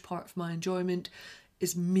huge part of my enjoyment,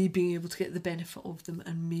 is me being able to get the benefit of them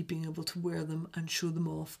and me being able to wear them and show them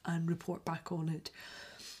off and report back on it.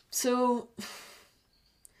 So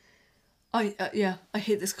I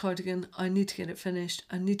hate this cardigan. I need to get it finished.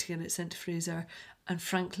 I need to get it sent to Fraser, and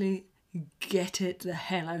frankly, get it the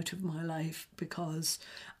hell out of my life, because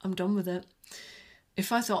I'm done with it.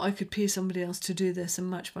 If I thought I could pay somebody else to do this and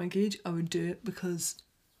match my gauge, I would do it, because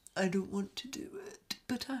I don't want to do it,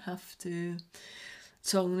 but I have to.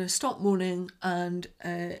 So I'm going to stop moaning and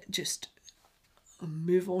just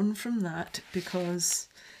move on from that, because,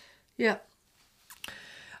 yeah,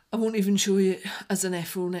 I won't even show you it as an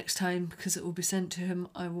FO next time because it will be sent to him.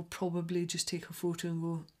 I will probably just take a photo and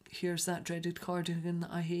go, here's that dreaded cardigan that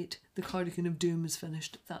I hate. The cardigan of doom is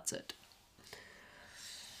finished. That's it.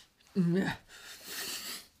 Yeah.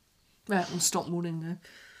 Right, I'll stop moaning now.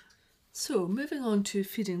 So, moving on to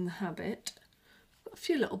feeding the habit. A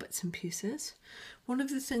few little bits and pieces. One of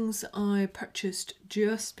the things that I purchased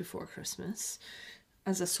just before Christmas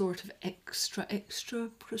as a sort of extra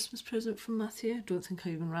Christmas present from Matthew, don't think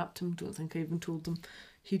I even wrapped him, don't think I even told them,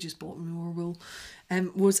 he just bought me more wool,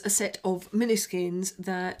 was a set of mini skeins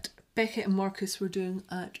that Beckett and Marcus were doing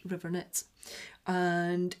at River Knits,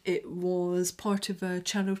 and it was part of a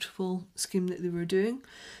charitable scheme that they were doing.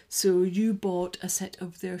 So you bought a set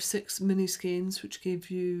of their 6 mini skeins, which gave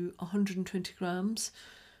you 120 grams,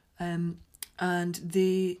 and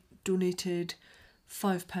they donated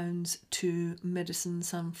 £5 to Médecins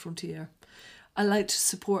Sans Frontières. I like to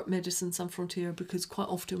support Médecins Sans Frontières because quite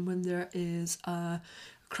often when there is a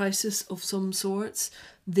crisis of some sorts,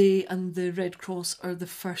 they and the Red Cross are the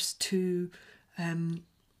first 2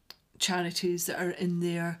 charities that are in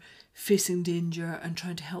there facing danger and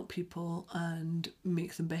trying to help people and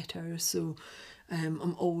make them better. So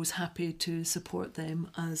I'm always happy to support them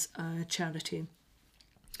as a charity.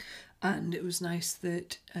 And it was nice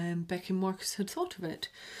that Becky and Marcus had thought of it.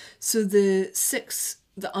 So the 6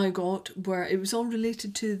 that I got were, it was all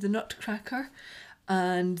related to the Nutcracker,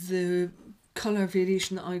 and the colour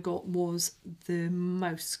variation that I got was the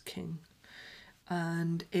Mouse King.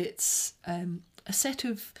 And it's a set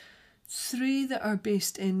of 3 that are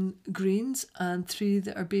based in greens and 3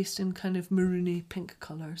 that are based in kind of maroony pink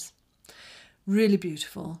colours. Really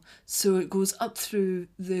beautiful. So it goes up through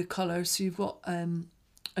the colours. So you've got an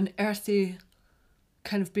earthy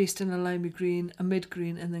kind of based in a limey green, a mid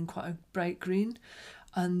green, and then quite a bright green.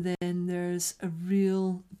 And then there's a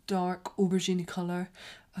real dark aubergine colour,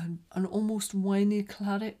 an almost winey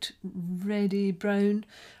claret, reddy brown,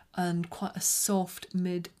 and quite a soft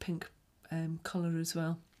mid pink colour as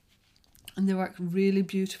well. And they work really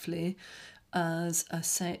beautifully as a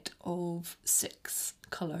set of 6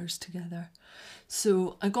 colours together.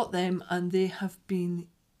 So I got them, and I've been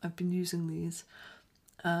using these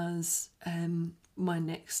as my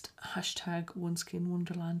next hashtag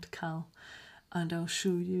 #OneSkeinWonderlandCal, and I'll show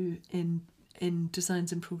you in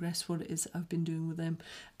Designs in Progress what it is I've been doing with them.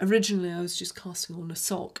 Originally I was just casting on a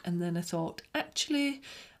sock, and then I thought, actually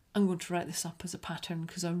I'm going to write this up as a pattern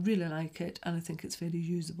because I really like it and I think it's very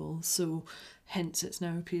usable, so hence it's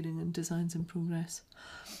now appearing in Designs in Progress.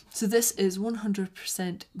 So this is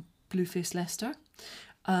 100% Blueface Leicester,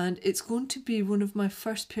 and it's going to be one of my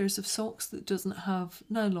first pairs of socks that doesn't have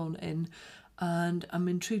nylon in, and I'm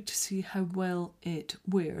intrigued to see how well it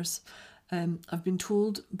wears. I've been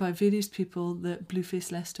told by various people that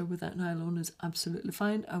Blueface Leicester without nylon is absolutely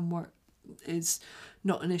fine and is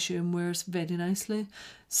not an issue and wears very nicely,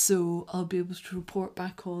 so I'll be able to report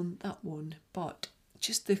back on that one. But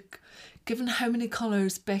just given how many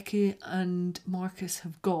colours Becky and Marcus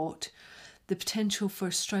have got, the potential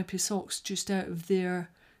for stripy socks just out of their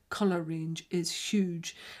colour range is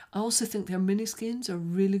huge. I also think their mini skeins are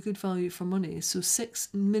really good value for money, so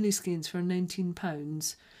 6 mini skeins for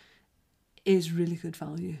 £19 is really good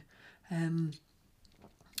value.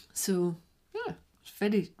 So yeah,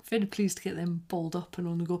 very, very pleased to get them balled up and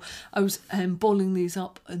on the go. I was balling these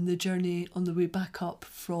up on the journey on the way back up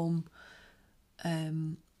from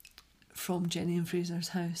Jenny and Fraser's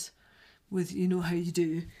house, with, you know how you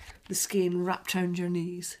do, the skein wrapped around your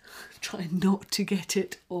knees, trying not to get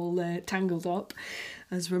it all tangled up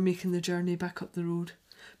as we're making the journey back up the road.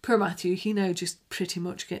 Poor Matthew, he now just pretty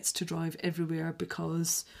much gets to drive everywhere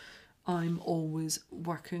because I'm always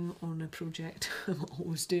working on a project. I'm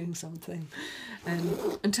always doing something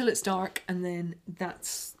until it's dark, and then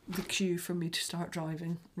that's the cue for me to start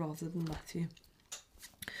driving rather than Matthew.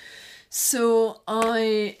 So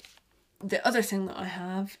the other thing that I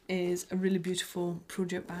have is a really beautiful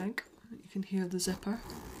project bag. You can hear the zipper.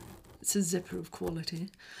 It's a zipper of quality.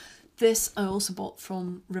 This I also bought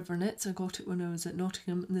from River Knits. I got it when I was at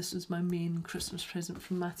Nottingham, and this was my main Christmas present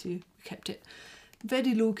from Matthew. We kept it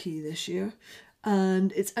very low-key this year,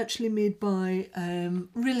 and it's actually made by a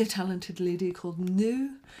really talented lady called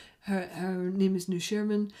New. Her name is New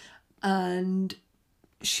Sherman, and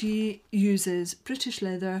she uses British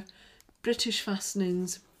leather, British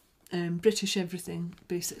fastenings, British everything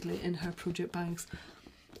basically in her project bags,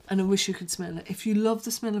 and I wish you could smell it. If you love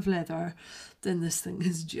the smell of leather, then this thing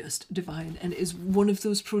is just divine, and it is one of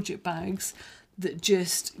those project bags that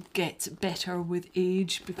just gets better with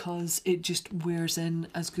age because it just wears in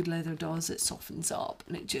as good leather does. It softens up,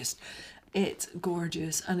 and it's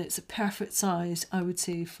gorgeous, and it's a perfect size, I would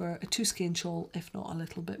say, for a 2 skein shawl, if not a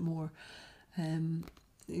little bit more.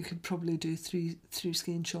 You could probably do 3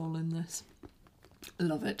 skein shawl in this.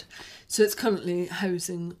 Love it. So it's currently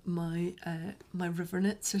housing my my River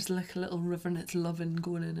Knits. There's like a little River Knits loving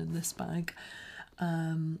going in this bag,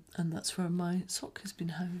 and that's where my sock has been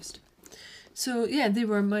housed. So yeah, they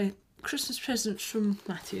were my Christmas presents from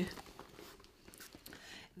Matthew.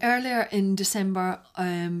 Earlier in December,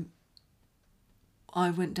 I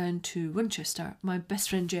went down to Winchester. My best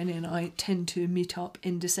friend Jenny and I tend to meet up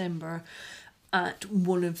in December at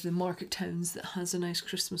one of the market towns that has a nice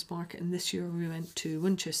Christmas market, and this year we went to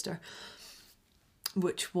Winchester,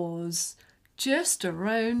 which was just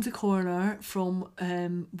around the corner from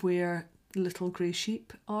where Little Grey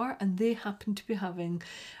Sheep are, and they happened to be having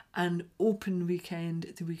an open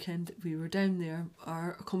weekend the weekend that we were down there.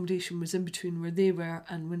 Our accommodation was in between where they were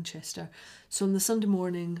and Winchester, so on the Sunday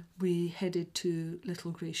morning we headed to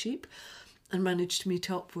Little Grey Sheep and managed to meet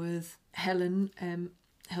up with Helen,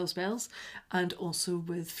 Hell's Bells, and also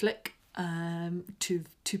with Flick, two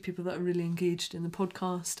people that are really engaged in the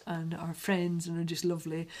podcast and are friends and are just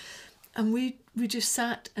lovely. And we just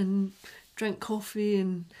sat and drank coffee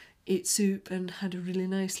and ate soup and had a really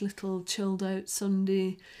nice little chilled out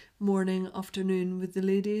Sunday morning, afternoon with the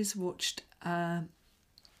ladies. Watched a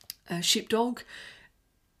sheepdog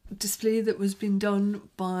display that was being done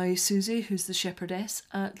by Susie, who's the shepherdess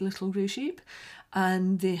at Little Grey Sheep,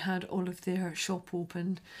 and they had all of their shop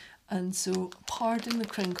open. And so pardon the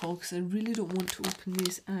crinkle because I really don't want to open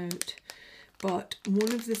these out, But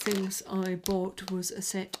one of the things I bought was a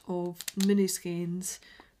set of mini skeins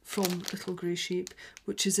from Little Grey Sheep,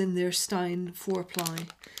 which is in their Stein 4-ply,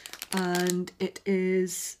 and it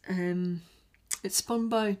is it's spun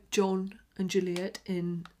by John and Juliet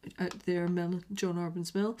at their mill, John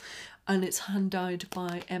Arbon's mill, and it's hand dyed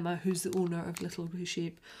by Emma, who's the owner of Little Grey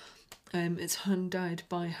Sheep. It's hand dyed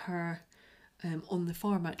by her on the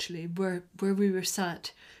farm, actually, where we were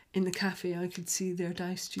sat in the cafe. I could see their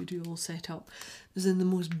dye studio all set up. It was in the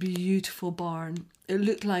most beautiful barn. It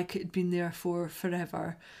looked like it had been there for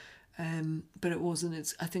forever, but it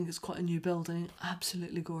wasn't. I think it's quite a new building.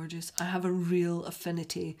 Absolutely gorgeous. I have a real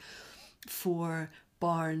affinity for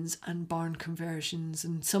barns and barn conversions,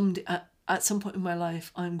 and at some point in my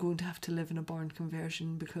life I'm going to have to live in a barn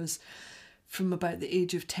conversion, because from about the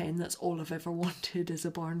age of 10 that's all I've ever wanted, is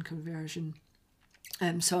a barn conversion.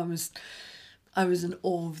 So I was in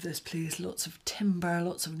awe of this place. Lots of timber,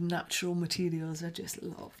 lots of natural materials. I just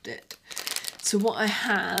loved it. So what I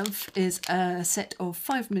have is a set of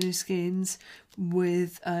 5 mini skeins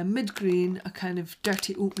with a mid-green, a kind of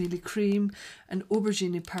dirty oatmeal cream, an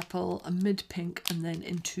aubergine purple, a mid-pink, and then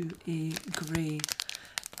into a grey.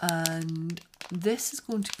 And this is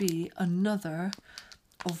going to be another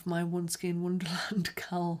of my One Skein Wonderland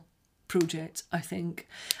Cal projects, I think.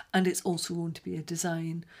 And it's also going to be a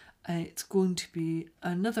design. It's going to be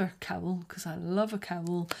another cowl, because I love a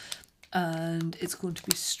cowl, and it's going to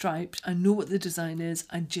be striped. I know what the design is,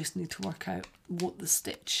 I just need to work out what the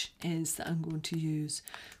stitch is that I'm going to use.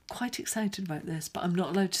 Quite excited about this, but I'm not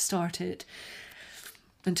allowed to start it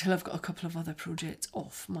until I've got a couple of other projects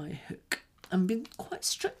off my hook. I'm being quite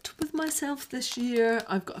strict with myself this year.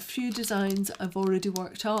 I've got a few designs I've already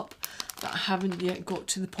worked up, but I haven't yet got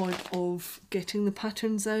to the point of getting the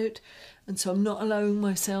patterns out, and so I'm not allowing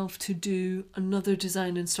myself to do another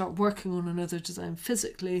design and start working on another design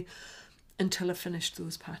physically until I finish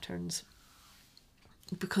those patterns,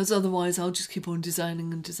 because otherwise I'll just keep on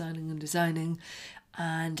designing and designing and designing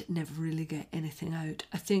and never really get anything out.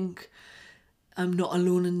 I think I'm not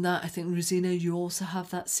alone in that. I think, Rosina, you also have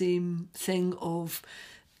that same thing of,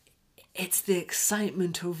 it's the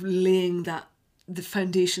excitement of laying the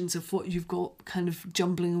foundations of what you've got kind of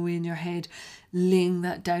jumbling away in your head, laying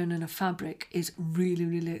that down in a fabric is really,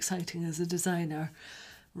 really exciting as a designer.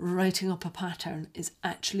 Writing up a pattern is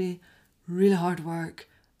actually really hard work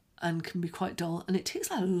and can be quite dull, and it takes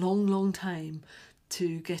a long, long time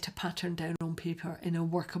to get a pattern down on paper in a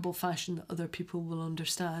workable fashion that other people will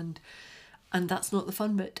understand. And that's not the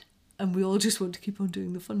fun bit, and we all just want to keep on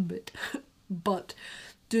doing the fun bit. But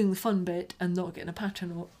doing the fun bit and not getting a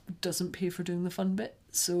pattern up doesn't pay for doing the fun bit.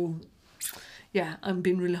 So yeah, I'm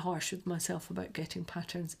being really harsh with myself about getting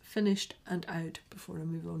patterns finished and out before I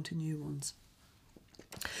move on to new ones.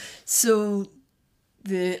 So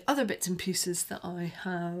the other bits and pieces that I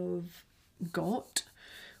have got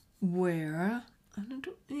were, and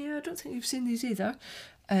I don't think you've seen these either.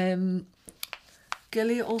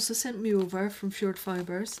 Gilly also sent me over from Fjord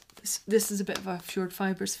Fibres. This is a bit of a Fjord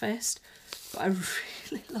Fibres fest, but I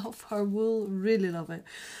really love her wool, really love it.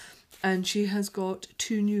 And she has got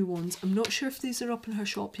 2 new ones. I'm not sure if these are up in her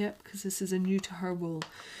shop yet, because this is a new to her wool.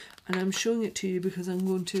 And I'm showing it to you because I'm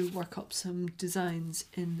going to work up some designs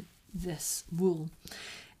in this wool.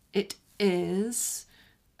 It is,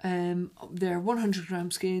 they're 100 gram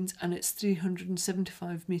skeins, and it's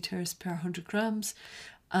 375 metres per 100 grams.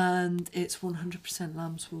 And it's 100%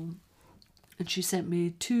 lamb's wool. And she sent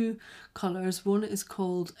me 2 colours. One is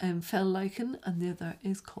called Fell Lichen, and the other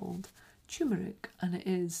is called Turmeric, and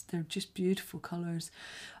they're just beautiful colours.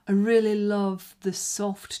 I really love the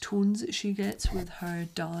soft tones that she gets with her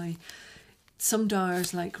dye. Some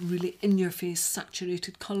dyers like really in your face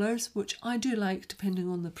saturated colours, which I do like depending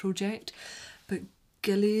on the project, but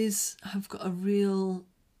Gillies have got a real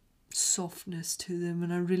softness to them,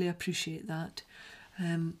 and I really appreciate that.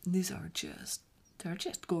 These are they're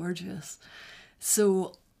just gorgeous.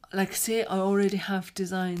 So like I say, I already have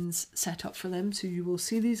designs set up for them, so you will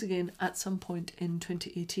see these again at some point in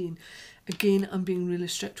 2018. Again, I'm being really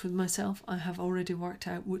strict with myself. I have already worked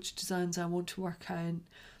out which designs I want to work out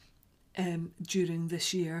during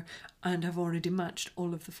this year, and I've already matched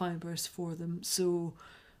all of the fibres for them. So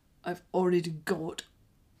I've already got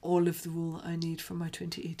all of the wool that I need for my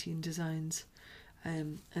 2018 designs,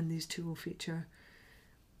 and these 2 will feature.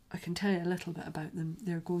 I can tell you a little bit about them.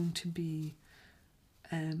 They're going to be,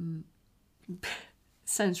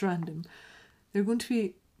 sounds random, they're going to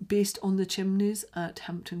be based on the chimneys at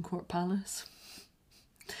Hampton Court Palace.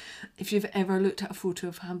 If you've ever looked at a photo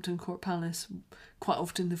of Hampton Court Palace, quite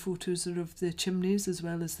often the photos are of the chimneys as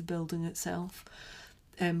well as the building itself.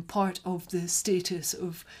 Part of the status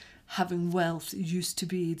of having wealth used to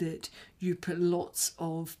be that you put lots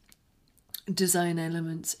of design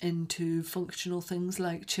elements into functional things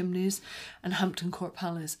like chimneys, and Hampton Court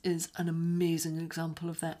Palace is an amazing example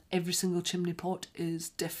of that. Every single chimney pot is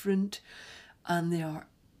different and they are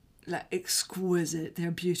like exquisite,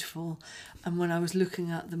 they're beautiful. And when I was looking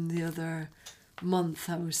at them the other month,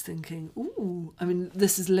 I was thinking, ooh, I mean,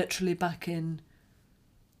 this is literally back in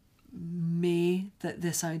May that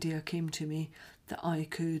this idea came to me, that I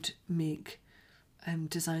could make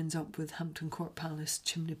designs up with Hampton Court Palace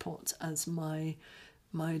chimney pots as my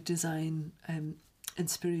design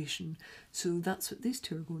inspiration. So that's what these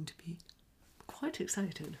two are going to be. Quite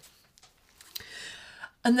excited.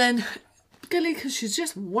 And then Gilly, because she's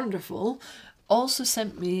just wonderful, also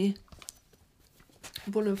sent me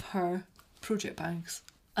one of her project bags,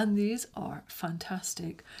 and these are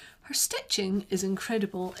fantastic. Her stitching is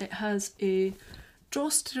incredible. It has a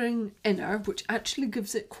drawstring inner, which actually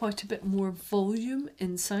gives it quite a bit more volume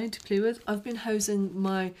inside to play with. I've been housing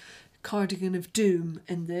my cardigan of Doom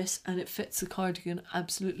in this, and it fits the cardigan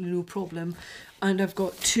absolutely no problem. And I've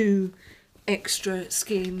got 2 extra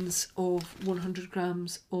skeins of 100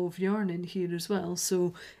 grams of yarn in here as well,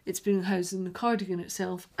 so it's been housing the cardigan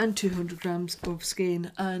itself and 200 grams of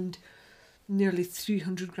skein, and nearly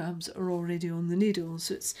 300 grams are already on the needle.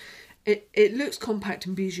 So it looks compact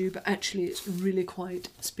and bijou, but actually it's really quite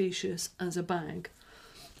spacious as a bag.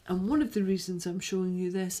 And one of the reasons I'm showing you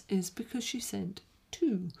this is because she sent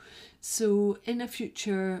 2. So in a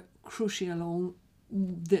future crochet along,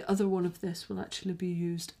 the other one of this will actually be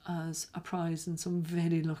used as a prize, and some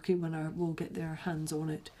very lucky winner will get their hands on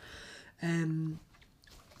it.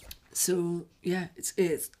 So yeah,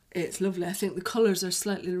 it's lovely. I think the colours are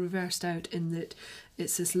slightly reversed out in that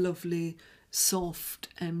it's this lovely soft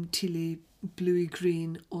tealy bluey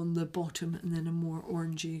green on the bottom and then a more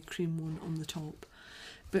orangey cream one on the top.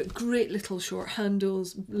 But great little short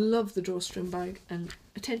handles. Love the drawstring bag, and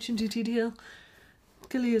attention to detail.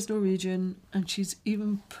 Gilly is Norwegian, and she's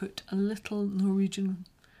even put a little Norwegian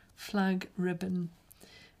flag ribbon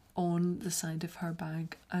on the side of her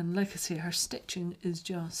bag. And like I say, her stitching is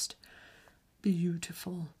just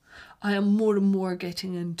beautiful. I am more and more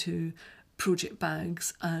getting into project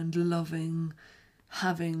bags and loving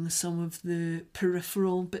having some of the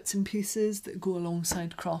peripheral bits and pieces that go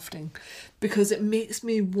alongside crafting, because it makes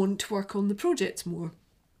me want to work on the projects more.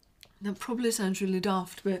 That probably sounds really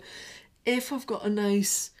daft, but if I've got a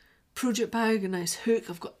nice project bag, a nice hook,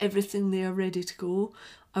 I've got everything there ready to go,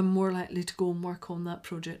 I'm more likely to go and work on that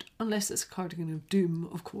project, unless it's a cardigan of Doom,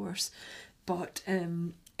 of course. But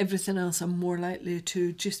everything else I'm more likely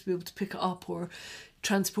to just be able to pick it up or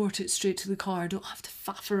transport it straight to the car. I don't have to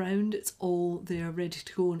faff around, it's all there ready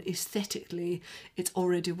to go, and aesthetically it's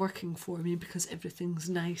already working for me because everything's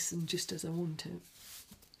nice and just as I want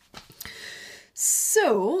it.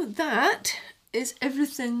 So that is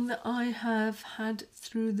everything that I have had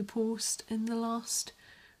through the post in the last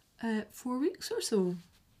 4 weeks or so.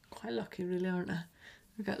 Quite lucky really, aren't I?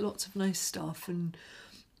 I get lots of nice stuff, and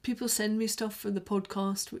people send me stuff for the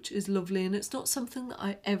podcast, which is lovely, and it's not something that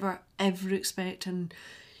I ever expect, and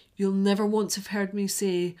you'll never once have heard me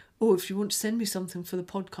say, oh, if you want to send me something for the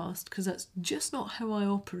podcast, because that's just not how I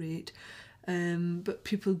operate. But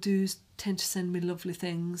people do tend to send me lovely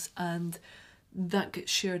things, and that gets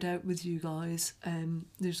shared out with you guys.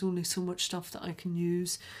 There's only so much stuff that I can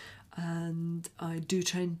use, and I do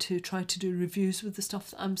try to do reviews with the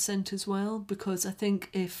stuff that I'm sent as well, because I think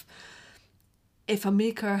if a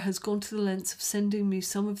maker has gone to the lengths of sending me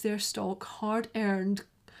some of their stock, hard-earned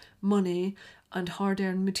money and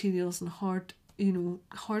hard-earned materials and hard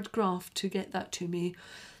graft to get that to me,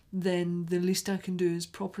 then the least I can do is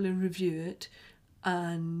properly review it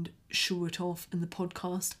and show it off in the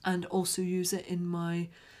podcast, and also use it in my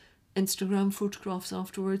Instagram photographs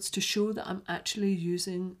afterwards to show that I'm actually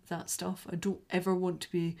using that stuff. I don't ever want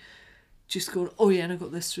to be just going, oh yeah, and I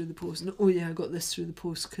got this through the post, and oh yeah, I got this through the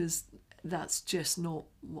post, because that's just not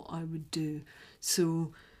what I would do.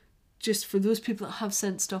 So just for those people that have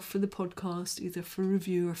sent stuff for the podcast, either for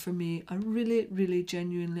review or for me, I really, really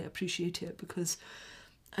genuinely appreciate it, because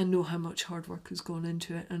I know how much hard work has gone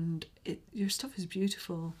into it, and your stuff is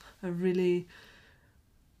beautiful. I really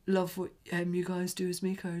love what you guys do as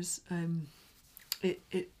makers.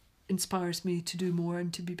 It inspires me to do more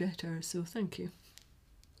and to be better, so thank you.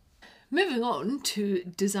 Moving on to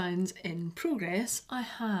designs in progress, I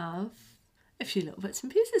have a few little bits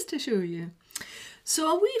and pieces to show you. So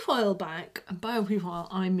a wee while back, and by a wee while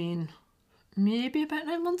I mean maybe about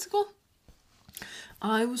 9 months ago,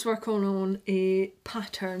 I was working on a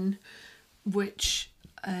pattern which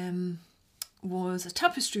was a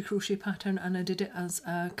tapestry crochet pattern, and I did it as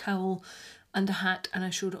a cowl and a hat, and I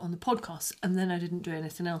showed it on the podcast, and then I didn't do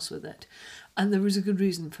anything else with it, and there was a good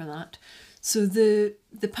reason for that. So the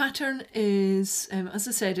pattern is, as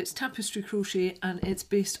I said, it's tapestry crochet, and it's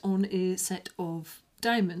based on a set of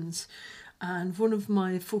diamonds. And one of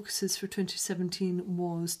my focuses for 2017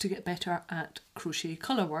 was to get better at crochet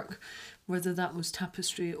colour work, whether that was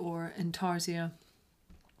tapestry or intarsia.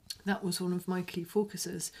 That was one of my key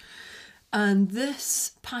focuses. And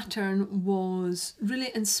this pattern was really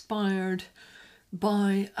inspired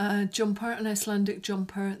by a jumper, an Icelandic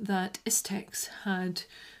jumper that Istex had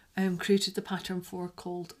created the pattern for,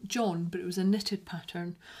 called John, but it was a knitted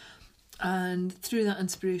pattern. And through that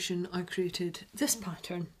inspiration, I created this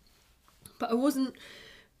pattern. But I wasn't,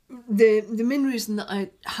 the main reason that I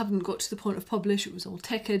haven't got to the point of publish, it was all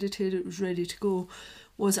tech edited, it was ready to go,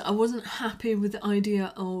 was I wasn't happy with the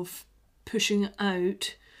idea of pushing it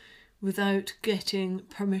out without getting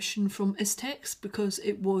permission from Istex, because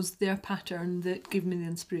it was their pattern that gave me the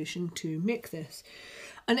inspiration to make this.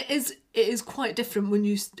 And it is quite different when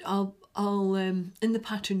you, I'll in the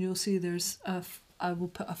pattern you'll see there's I will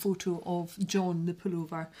put a photo of John, the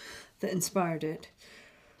pullover that inspired it.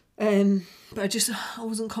 But I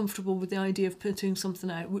wasn't comfortable with the idea of putting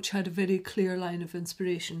something out which had a very clear line of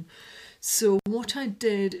inspiration. So what I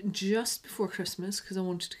did just before Christmas, because I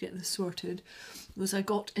wanted to get this sorted, was I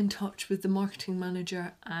got in touch with the marketing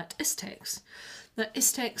manager at Istex. Now,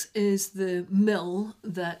 Istex is the mill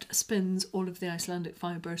that spins all of the Icelandic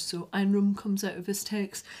fibres. So Einrum comes out of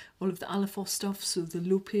Istex, all of the Alafoss stuff, so the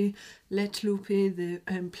lopi, let lopi, the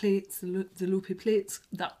plates, the lopi plates,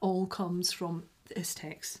 that all comes from the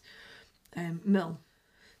Istex mill.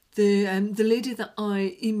 The lady that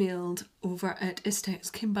I emailed over at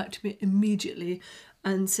Istex came back to me immediately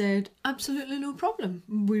and said, absolutely no problem.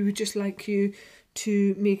 We would just like you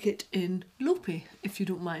to make it in lopi, if you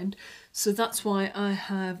don't mind. So that's why I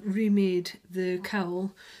have remade the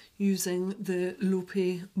cowl using the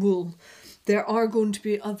lopi wool. There are going to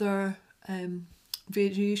be other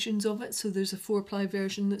variations of it, so there's a 4-ply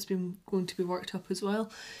version that's going to be worked up as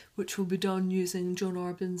well, which will be done using John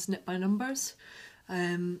Orban's Knit by Numbers.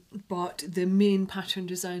 But the main pattern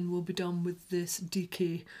design will be done with this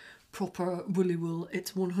DK proper woolly wool.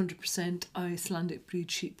 It's 100% Icelandic breed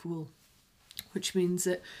sheep wool, which means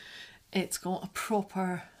that it's got a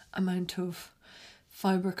proper amount of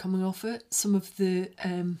fibre coming off it. Some of the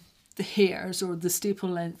hairs, or the staple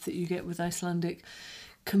length that you get with Icelandic,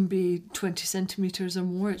 can be 20 centimetres or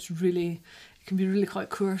more. It can be really quite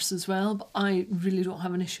coarse as well, but I really don't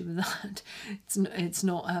have an issue with that. It's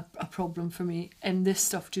not a problem for me, and this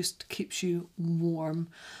stuff just keeps you warm.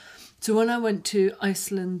 So when I went to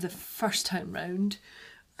Iceland the first time round,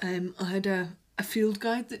 I had a field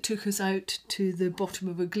guide that took us out to the bottom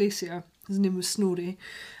of a glacier. His name was Snorri,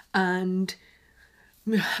 and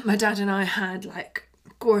my dad and I had like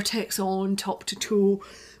Gore-Tex on top to toe,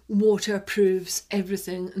 waterproofs,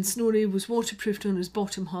 everything, and Snorri was waterproofed on his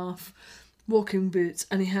bottom half, walking boots,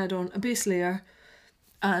 and he had on a base layer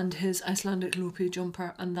and his Icelandic lopi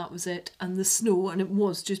jumper, and that was it. And the snow, and it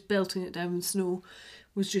was just belting it down with snow,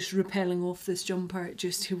 was just repelling off this jumper.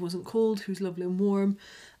 He wasn't cold, he was lovely and warm,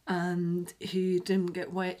 and he didn't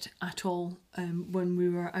get wet at all when we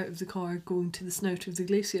were out of the car going to the snout of the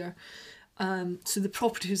glacier. So the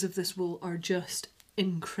properties of this wool are just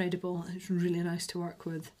incredible. It's really nice to work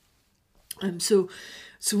with. So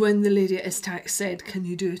when the lady at Istex said, can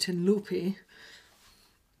you do it in lopi?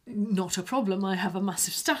 Not a problem, I have a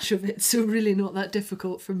massive stash of it, so really not that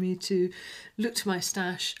difficult for me to look to my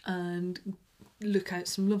stash and look out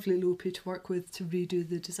some lovely lopi to work with to redo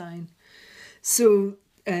the design. So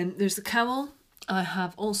there's the cowl. I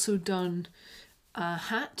have also done a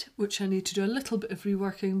hat, which I need to do a little bit of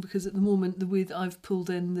reworking, because at the moment the way that I've pulled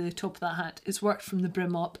in the top of that hat, it's worked from the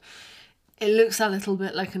brim up. It looks a little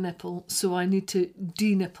bit like a nipple, so I need to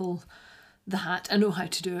de-nipple the hat. I know how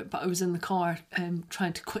to do it, but I was in the car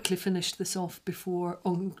trying to quickly finish this off before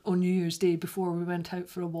on New Year's Day before we went out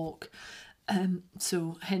for a walk.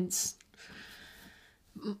 So hence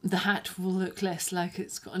the hat will look less like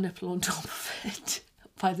it's got a nipple on top of it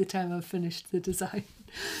by the time I've finished the design.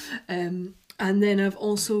 And then I've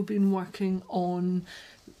also been working on,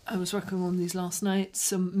 I was working on these last night,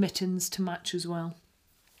 some mittens to match as well.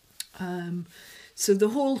 So the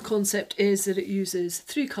whole concept is that it uses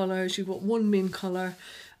 3 colours. You've got 1 main colour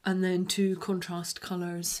and then 2 contrast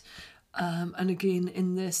colours, and again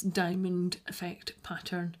in this diamond effect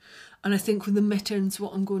pattern. And I think with the mittens,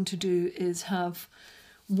 what I'm going to do is have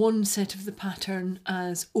one set of the pattern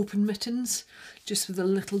as open mittens, just with a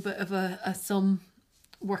little bit of a thumb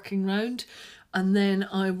working round, and then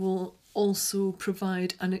I will also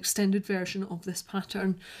provide an extended version of this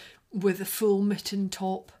pattern with a full mitten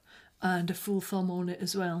top and a full thumb on it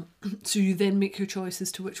as well. So you then make your choice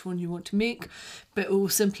as to which one you want to make, but it will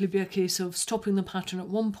simply be a case of stopping the pattern at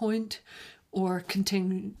one point or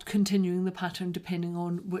continuing the pattern depending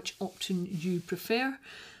on which option you prefer.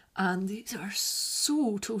 And these are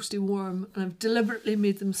so toasty warm, and I've deliberately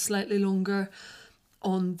made them slightly longer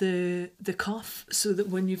on the cuff so that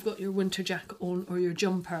when you've got your winter jacket on or your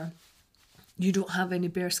jumper, you don't have any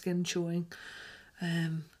bare skin showing.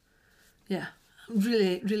 Yeah,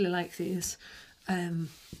 really like these. And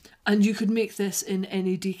you could make this in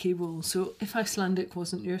any DK wool. So if Icelandic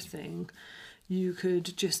wasn't your thing, you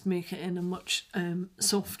could just make it in a much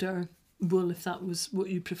softer wool if that was what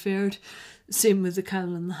you preferred. Same with the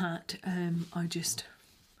cowl and the hat. I just,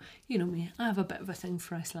 you know me, I have a bit of a thing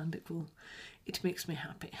for Icelandic wool. It makes me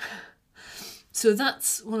happy. So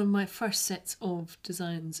that's one of my first sets of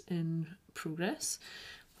designs in progress.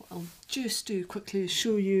 What I'll just do quickly is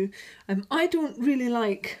show you. I don't really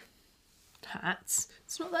like hats.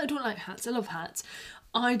 It's not that I don't like hats, I love hats.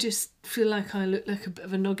 I just feel like I look like a bit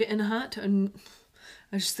of a nugget in a hat, and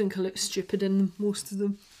I just think I look stupid in most of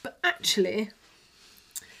them. But actually,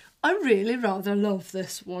 I really rather love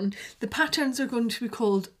this one. The patterns are going to be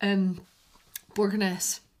called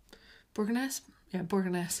Borgarnes. Borgarnes? Yeah,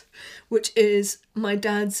 Borgarnes, which is my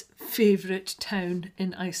dad's favourite town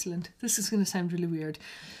in Iceland. This is going to sound really weird,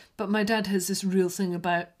 but my dad has this real thing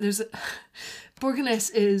about,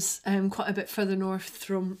 Borgarnes is quite a bit further north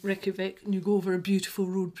from Reykjavik, and you go over a beautiful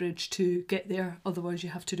road bridge to get there. Otherwise you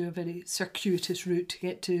have to do a very circuitous route to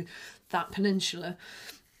get to that peninsula.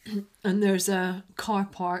 And there's a car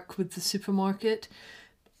park with the supermarket,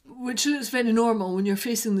 which looks very normal. When you're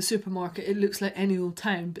facing the supermarket, it looks like any old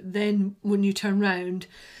town. But then when you turn round,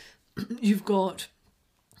 you've got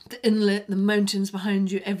the inlet, the mountains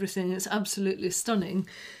behind you, everything. It's absolutely stunning.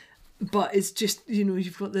 But it's just, you know,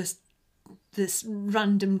 you've got this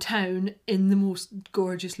random town in the most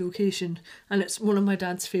gorgeous location. And it's one of my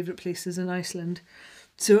dad's favourite places in Iceland.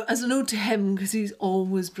 So as an ode to him, because he's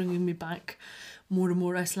always bringing me back more and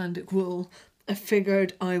more Icelandic wool, I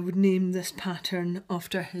figured I would name this pattern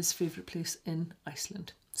after his favourite place in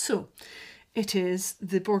Iceland. So it is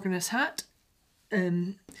the Borgarnes hat,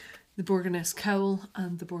 the Borgarnes cowl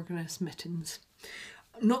and the Borgarnes mittens.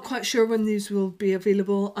 I'm not quite sure when these will be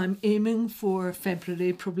available. I'm aiming for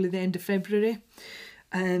February, probably the end of February.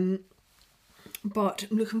 But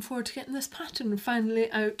I'm looking forward to getting this pattern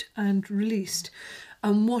finally out and released.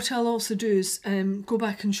 And what I'll also do is go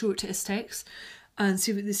back and show it to Istex and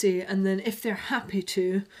see what they say, and then if they're happy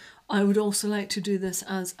to, I would also like to do this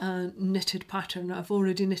as a knitted pattern. I've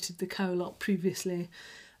already knitted the cowl up previously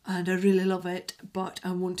and I really love it, but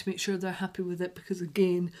I want to make sure they're happy with it because,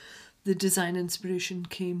 again, the design inspiration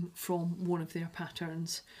came from one of their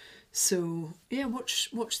patterns. So yeah, watch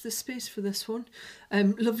this space for this one.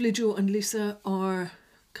 Lovely Joe and Lisa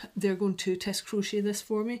they're going to test crochet this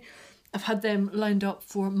for me. I've had them lined up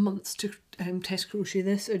for months to test crochet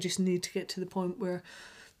this. I just need to get to the point where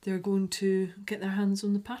they're going to get their hands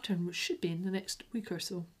on the pattern, which should be in the next week or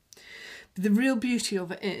so. But the real beauty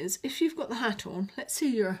of it is, if you've got the hat on, let's say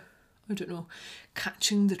you're, I don't know,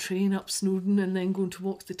 catching the train up Snowdon and then going to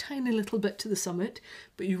walk the tiny little bit to the summit,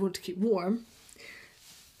 but you want to keep warm.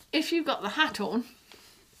 If you've got the hat on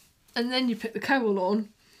and then you put the cowl on,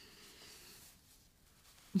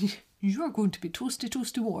 you are going to be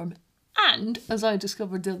toasty warm. And, as I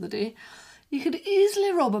discovered the other day, you could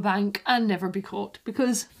easily rob a bank and never be caught,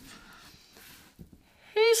 because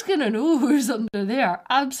who's going to know who's under there?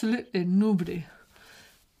 Absolutely nobody.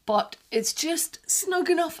 But it's just snug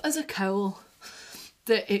enough as a cowl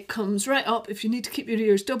that it comes right up. If you need to keep your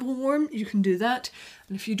ears double warm, you can do that.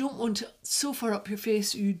 And if you don't want it so far up your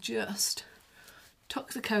face, you just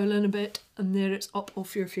tuck the cowl in a bit and there it's up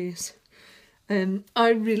off your face. I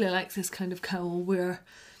really like this kind of cowl where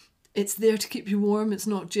it's there to keep you warm. It's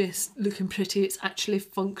not just looking pretty, it's actually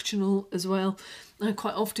functional as well. I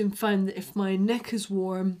quite often find that if my neck is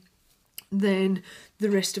warm, then the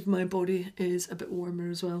rest of my body is a bit warmer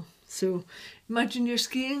as well. So imagine you're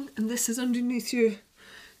skiing and this is underneath your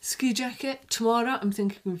ski jacket. Tomorrow I'm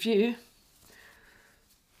thinking of you.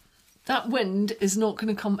 That wind is not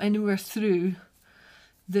going to come anywhere through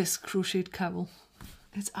this crocheted cowl.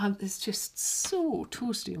 It's just so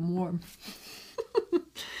toasty and warm.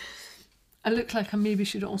 I look like I maybe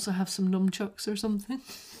should also have some nunchucks or something.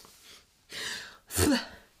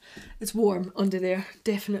 It's warm under there,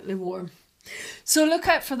 definitely warm. So look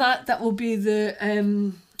out for that. That will be the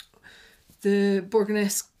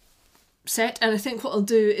Borgarnes set, and I think what I'll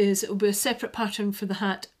do is it will be a separate pattern for the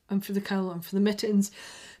hat and for the cowl and for the mittens,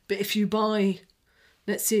 But if you buy,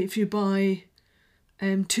 let's say if you buy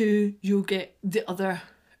 2, you'll get the other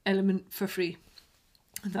element for free.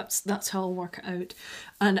 That's how I'll work it out.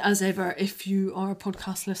 And as ever, if you are a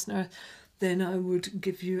podcast listener, then I would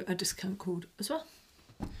give you a discount code as well.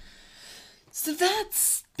 So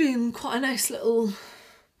that's been quite a nice little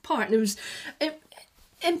part. And it was,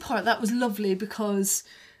 in part, that was lovely because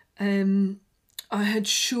I had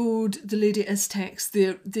showed the lady Aztecs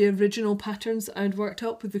the original patterns that I'd worked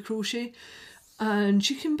up with the crochet, and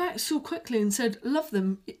she came back so quickly and said, love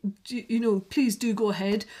them, please do go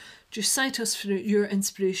ahead, just cite us for your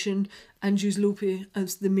inspiration and use Lope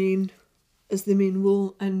as the main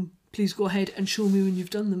wool, and please go ahead and show me when you've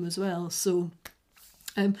done them as well. So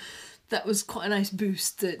that was quite a nice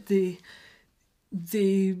boost that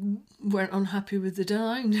they weren't unhappy with the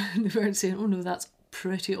design. They weren't saying, oh no, that's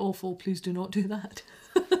pretty awful, please do not do that.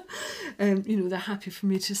 They're happy for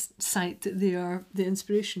me to cite that they are the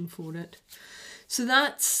inspiration for it. So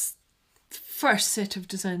that's first set of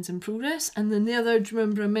designs in progress. And then the other, do you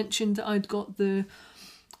remember I mentioned that I'd got the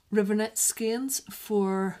Rivernet skeins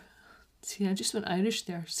for, see, I just went Irish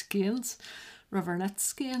there, skeins, Rivernet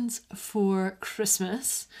skeins for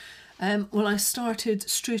Christmas. Well, I started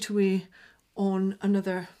straight away on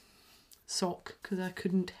another sock because I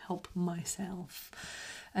couldn't help myself.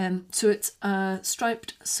 So it's a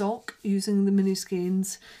striped sock using the mini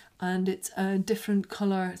skeins, and it's a different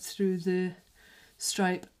colour through the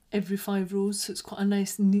stripe every 5 rows, so it's quite a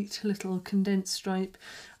nice neat little condensed stripe,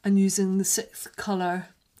 and using the 6th colour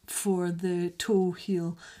for the toe,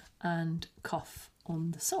 heel and cuff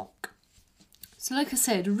on the sock. So like I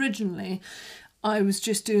said, originally I was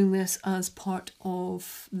just doing this as part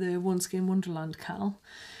of the One Skein Wonderland Cal,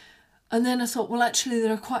 and then I thought, well, actually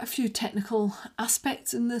there are quite a few technical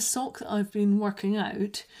aspects in this sock that I've been working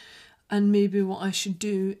out, and maybe what I should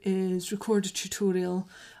do is record a tutorial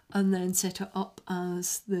and then set it up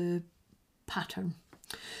as the pattern.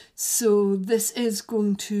 So this is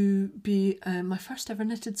going to be my first ever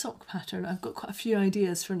knitted sock pattern. I've got quite a few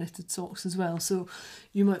ideas for knitted socks as well, so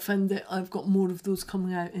you might find that I've got more of those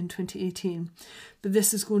coming out in 2018. But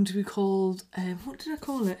this is going to be called, what did I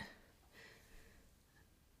call it?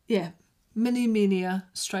 Yeah, Mini Mania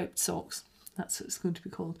Striped Socks. That's what it's going to be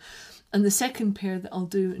called. And the second pair that I'll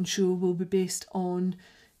do and show will be based on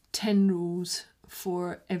 10 rows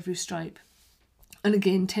for every stripe, and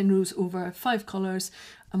again 10 rows over 5 colours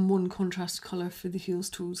and 1 contrast colour for the heels,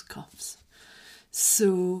 toes, cuffs.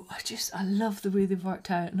 So I love the way they've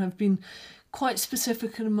worked out, and I've been quite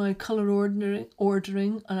specific in my colour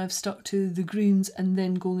ordering, and I've stuck to the greens and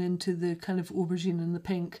then going into the kind of aubergine and the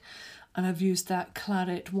pink, and I've used that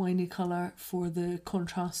claret winey colour for the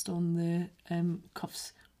contrast on the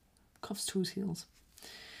cuffs, toes, heels.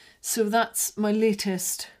 So that's my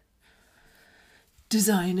latest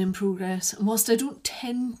design in progress. And whilst I don't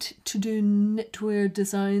tend to do knitwear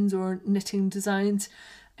designs or knitting designs,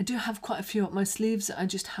 I do have quite a few up my sleeves that I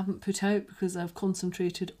just haven't put out because I've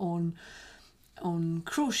concentrated on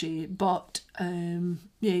crochet. But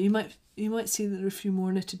yeah, you might see that there are a few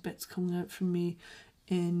more knitted bits coming out from me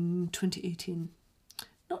in 2018.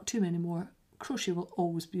 Not too many more. Crochet will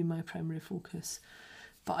always be my primary focus,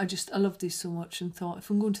 but I love these so much and thought, if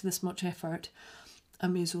I'm going to this much effort, I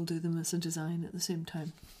may as well do them as a design at the same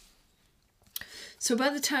time. So by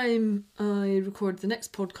the time I record the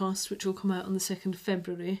next podcast, which will come out on the 2nd of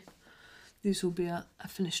February, these will be a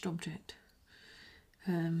finished object.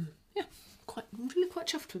 Yeah, really quite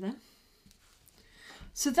chuffed with them.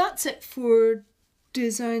 So that's it for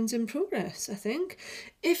designs in progress, I think.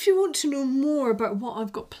 If you want to know more about what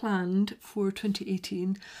I've got planned for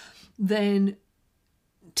 2018, then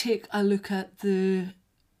take a look at the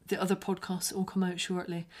other podcasts that will come out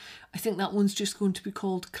shortly. I think that one's just going to be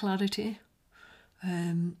called Clarity,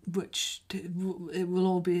 which it will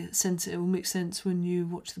all be sense. It will make sense when you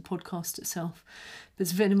watch the podcast itself. But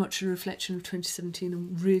it's very much a reflection of 2017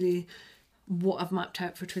 and really what I've mapped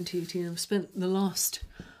out for 2018. I've spent the last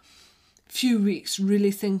few weeks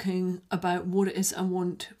really thinking about what it is I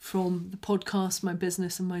want from the podcast, my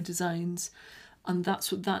business and my designs, and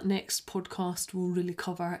that's what that next podcast will really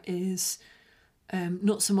cover, is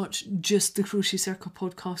not so much just the Crochet Circle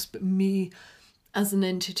podcast, but me as an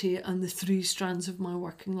entity and the 3 strands of my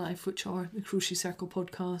working life, which are the Crochet Circle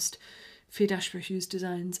podcast, Faye Dashper Hughes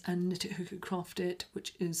Designs, and Knit It, Hook It, Craft It,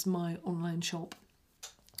 which is my online shop.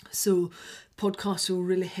 So podcasts will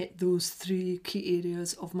really hit those 3 key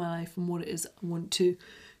areas of my life and what it is I want to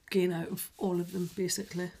gain out of all of them,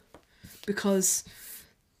 basically, because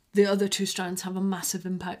the other 2 strands have a massive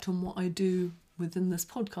impact on what I do within this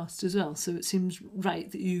podcast as well. So it seems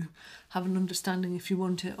right that you have an understanding, if you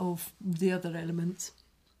want it, of the other elements.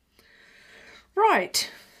 Right.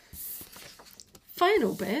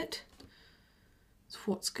 Final bit. So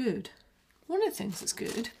what's good? One of the things that's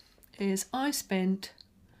good is I spent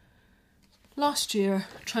last year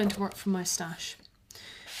trying to work from my stash.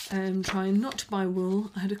 Trying not to buy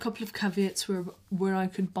wool. I had a couple of caveats where I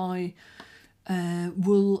could buy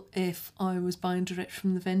wool if I was buying direct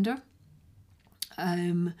from the vendor.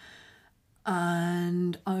 And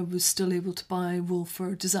I was still able to buy wool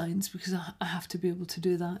for designs because I have to be able to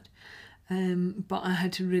do that. But I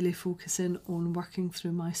had to really focus in on working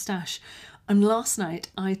through my stash. And last night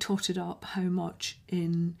I totted up how much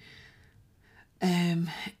in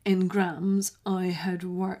grams I had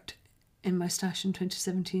worked in my stash in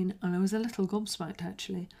 2017, and I was a little gobsmacked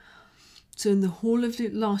actually. So in the whole of the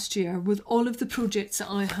last year, with all of the projects that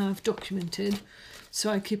I have documented,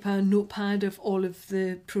 so I keep a notepad of all of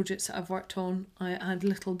the projects that I've worked on. I add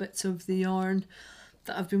little bits of the yarn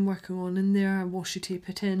that I've been working on in there. I washi tape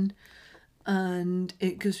it in, and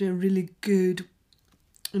it gives me a really good,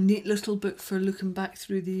 neat little book for looking back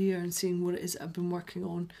through the year and seeing what it is that I've been working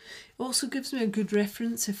on. It also gives me a good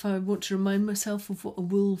reference if I want to remind myself of what a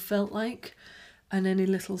wool felt like and any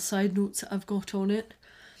little side notes that I've got on it.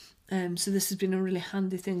 So this has been a really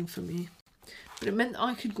handy thing for me. But it meant that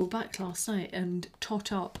I could go back last night and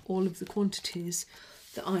tot up all of the quantities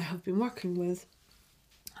that I have been working with.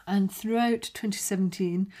 And throughout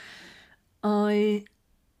 2017, I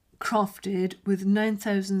crafted with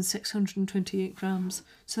 9,628 grams.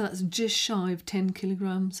 So that's just shy of 10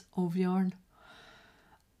 kilograms of yarn.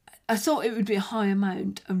 I thought it would be a high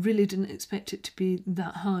amount. I really didn't expect it to be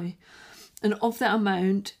that high. And of that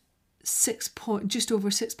amount, just over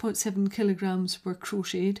 6.7 kilograms were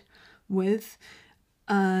crocheted with,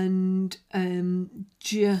 and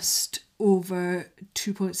just over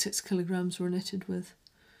 2.6 kilograms were knitted with.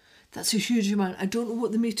 That's a huge amount. I don't know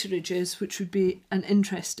what the meterage is, which would be an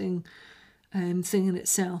interesting thing in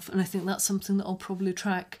itself, and I think that's something that I'll probably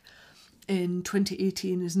track in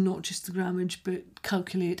 2018, is not just the grammage, but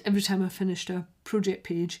calculate every time I finished a project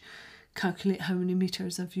page, calculate how many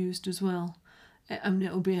meters I've used as well. I mean,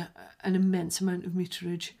 it'll be an immense amount of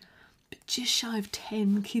meterage, but just shy of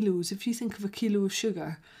 10 kilos. If you think of a kilo of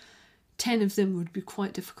sugar, 10 of them would be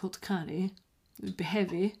quite difficult to carry. It would be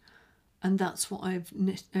heavy, and that's what I've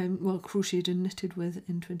crocheted and knitted with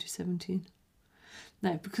in 2017.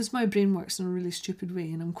 Now, because my brain works in a really stupid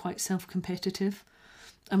way and I'm quite self-competitive,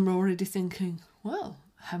 I'm already thinking, well,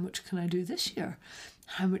 how much can I do this year?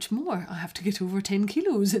 How much more? I have to get over 10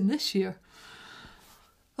 kilos in this year.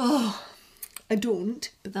 Oh, I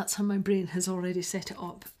don't, but that's how my brain has already set it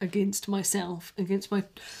up against myself, against my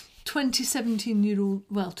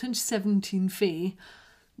 2017 Faye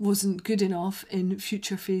wasn't good enough in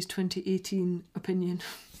future Faye's 2018 opinion.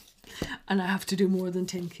 And I have to do more than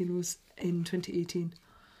 10 kilos in 2018.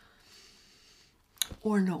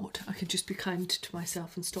 Or not. I could just be kind to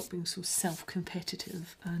myself and stop being so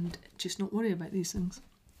self-competitive and just not worry about these things.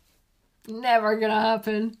 Never gonna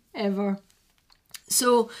happen, ever.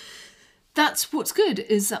 So that's what's good,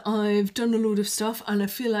 is that I've done a load of stuff and I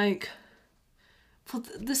feel like, well,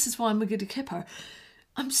 this is why I'm a giddy kipper.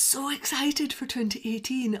 I'm so excited for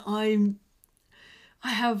 2018.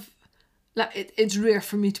 It's rare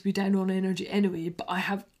for me to be down on energy anyway, but I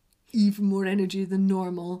have even more energy than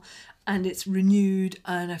normal, and it's renewed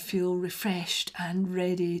and I feel refreshed and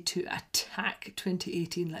ready to attack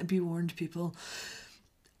 2018. Like, be warned, people.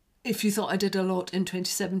 If you thought I did a lot in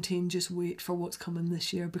 2017, just wait for what's coming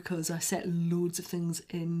this year, because I set loads of things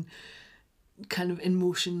in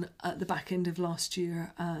motion at the back end of last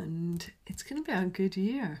year, and it's going to be a good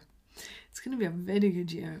year. It's going to be a very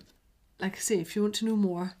good year. Like I say, if you want to know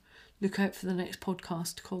more, look out for the next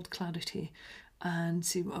podcast called Clarity and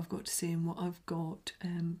see what I've got to say and what I've got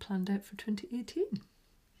planned out for 2018.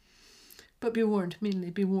 But be warned,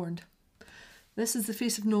 mainly be warned. This is the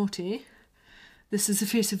face of naughty. This is the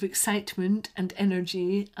face of excitement and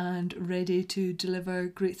energy and ready to deliver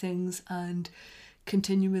great things and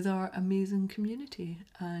continue with our amazing community,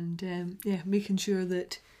 and making sure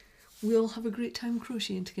that we all have a great time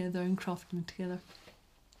crocheting together and crafting together.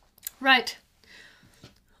 Right,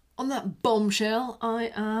 on that bombshell,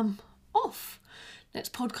 I am off.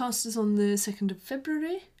 Next podcast is on the 2nd of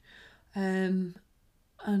February, and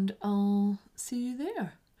I'll see you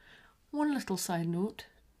there. One little side note,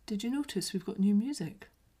 did you notice we've got new music?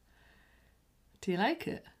 Do you like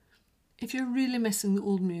it? If you're really missing the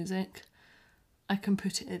old music, I can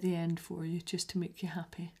put it at the end for you just to make you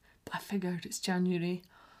happy. But I figured it's January,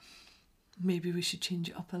 maybe we should change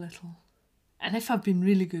it up a little. And if I've been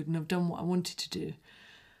really good and I've done what I wanted to do,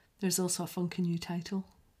 there's also a funky new title.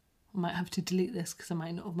 I might have to delete this because I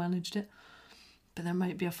might not have managed it. But there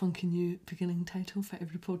might be a funky new beginning title for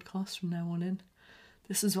every podcast from now on in.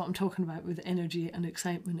 This is what I'm talking about with energy and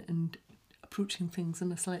excitement and approaching things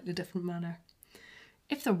in a slightly different manner.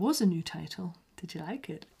 If there was a new title, did you like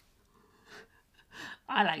it?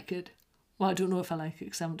 I like it. Well, I don't know if I like it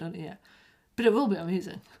because I haven't done it yet. But it will be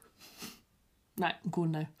amazing. Right, I'm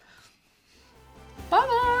going now.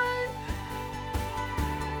 Bye-bye!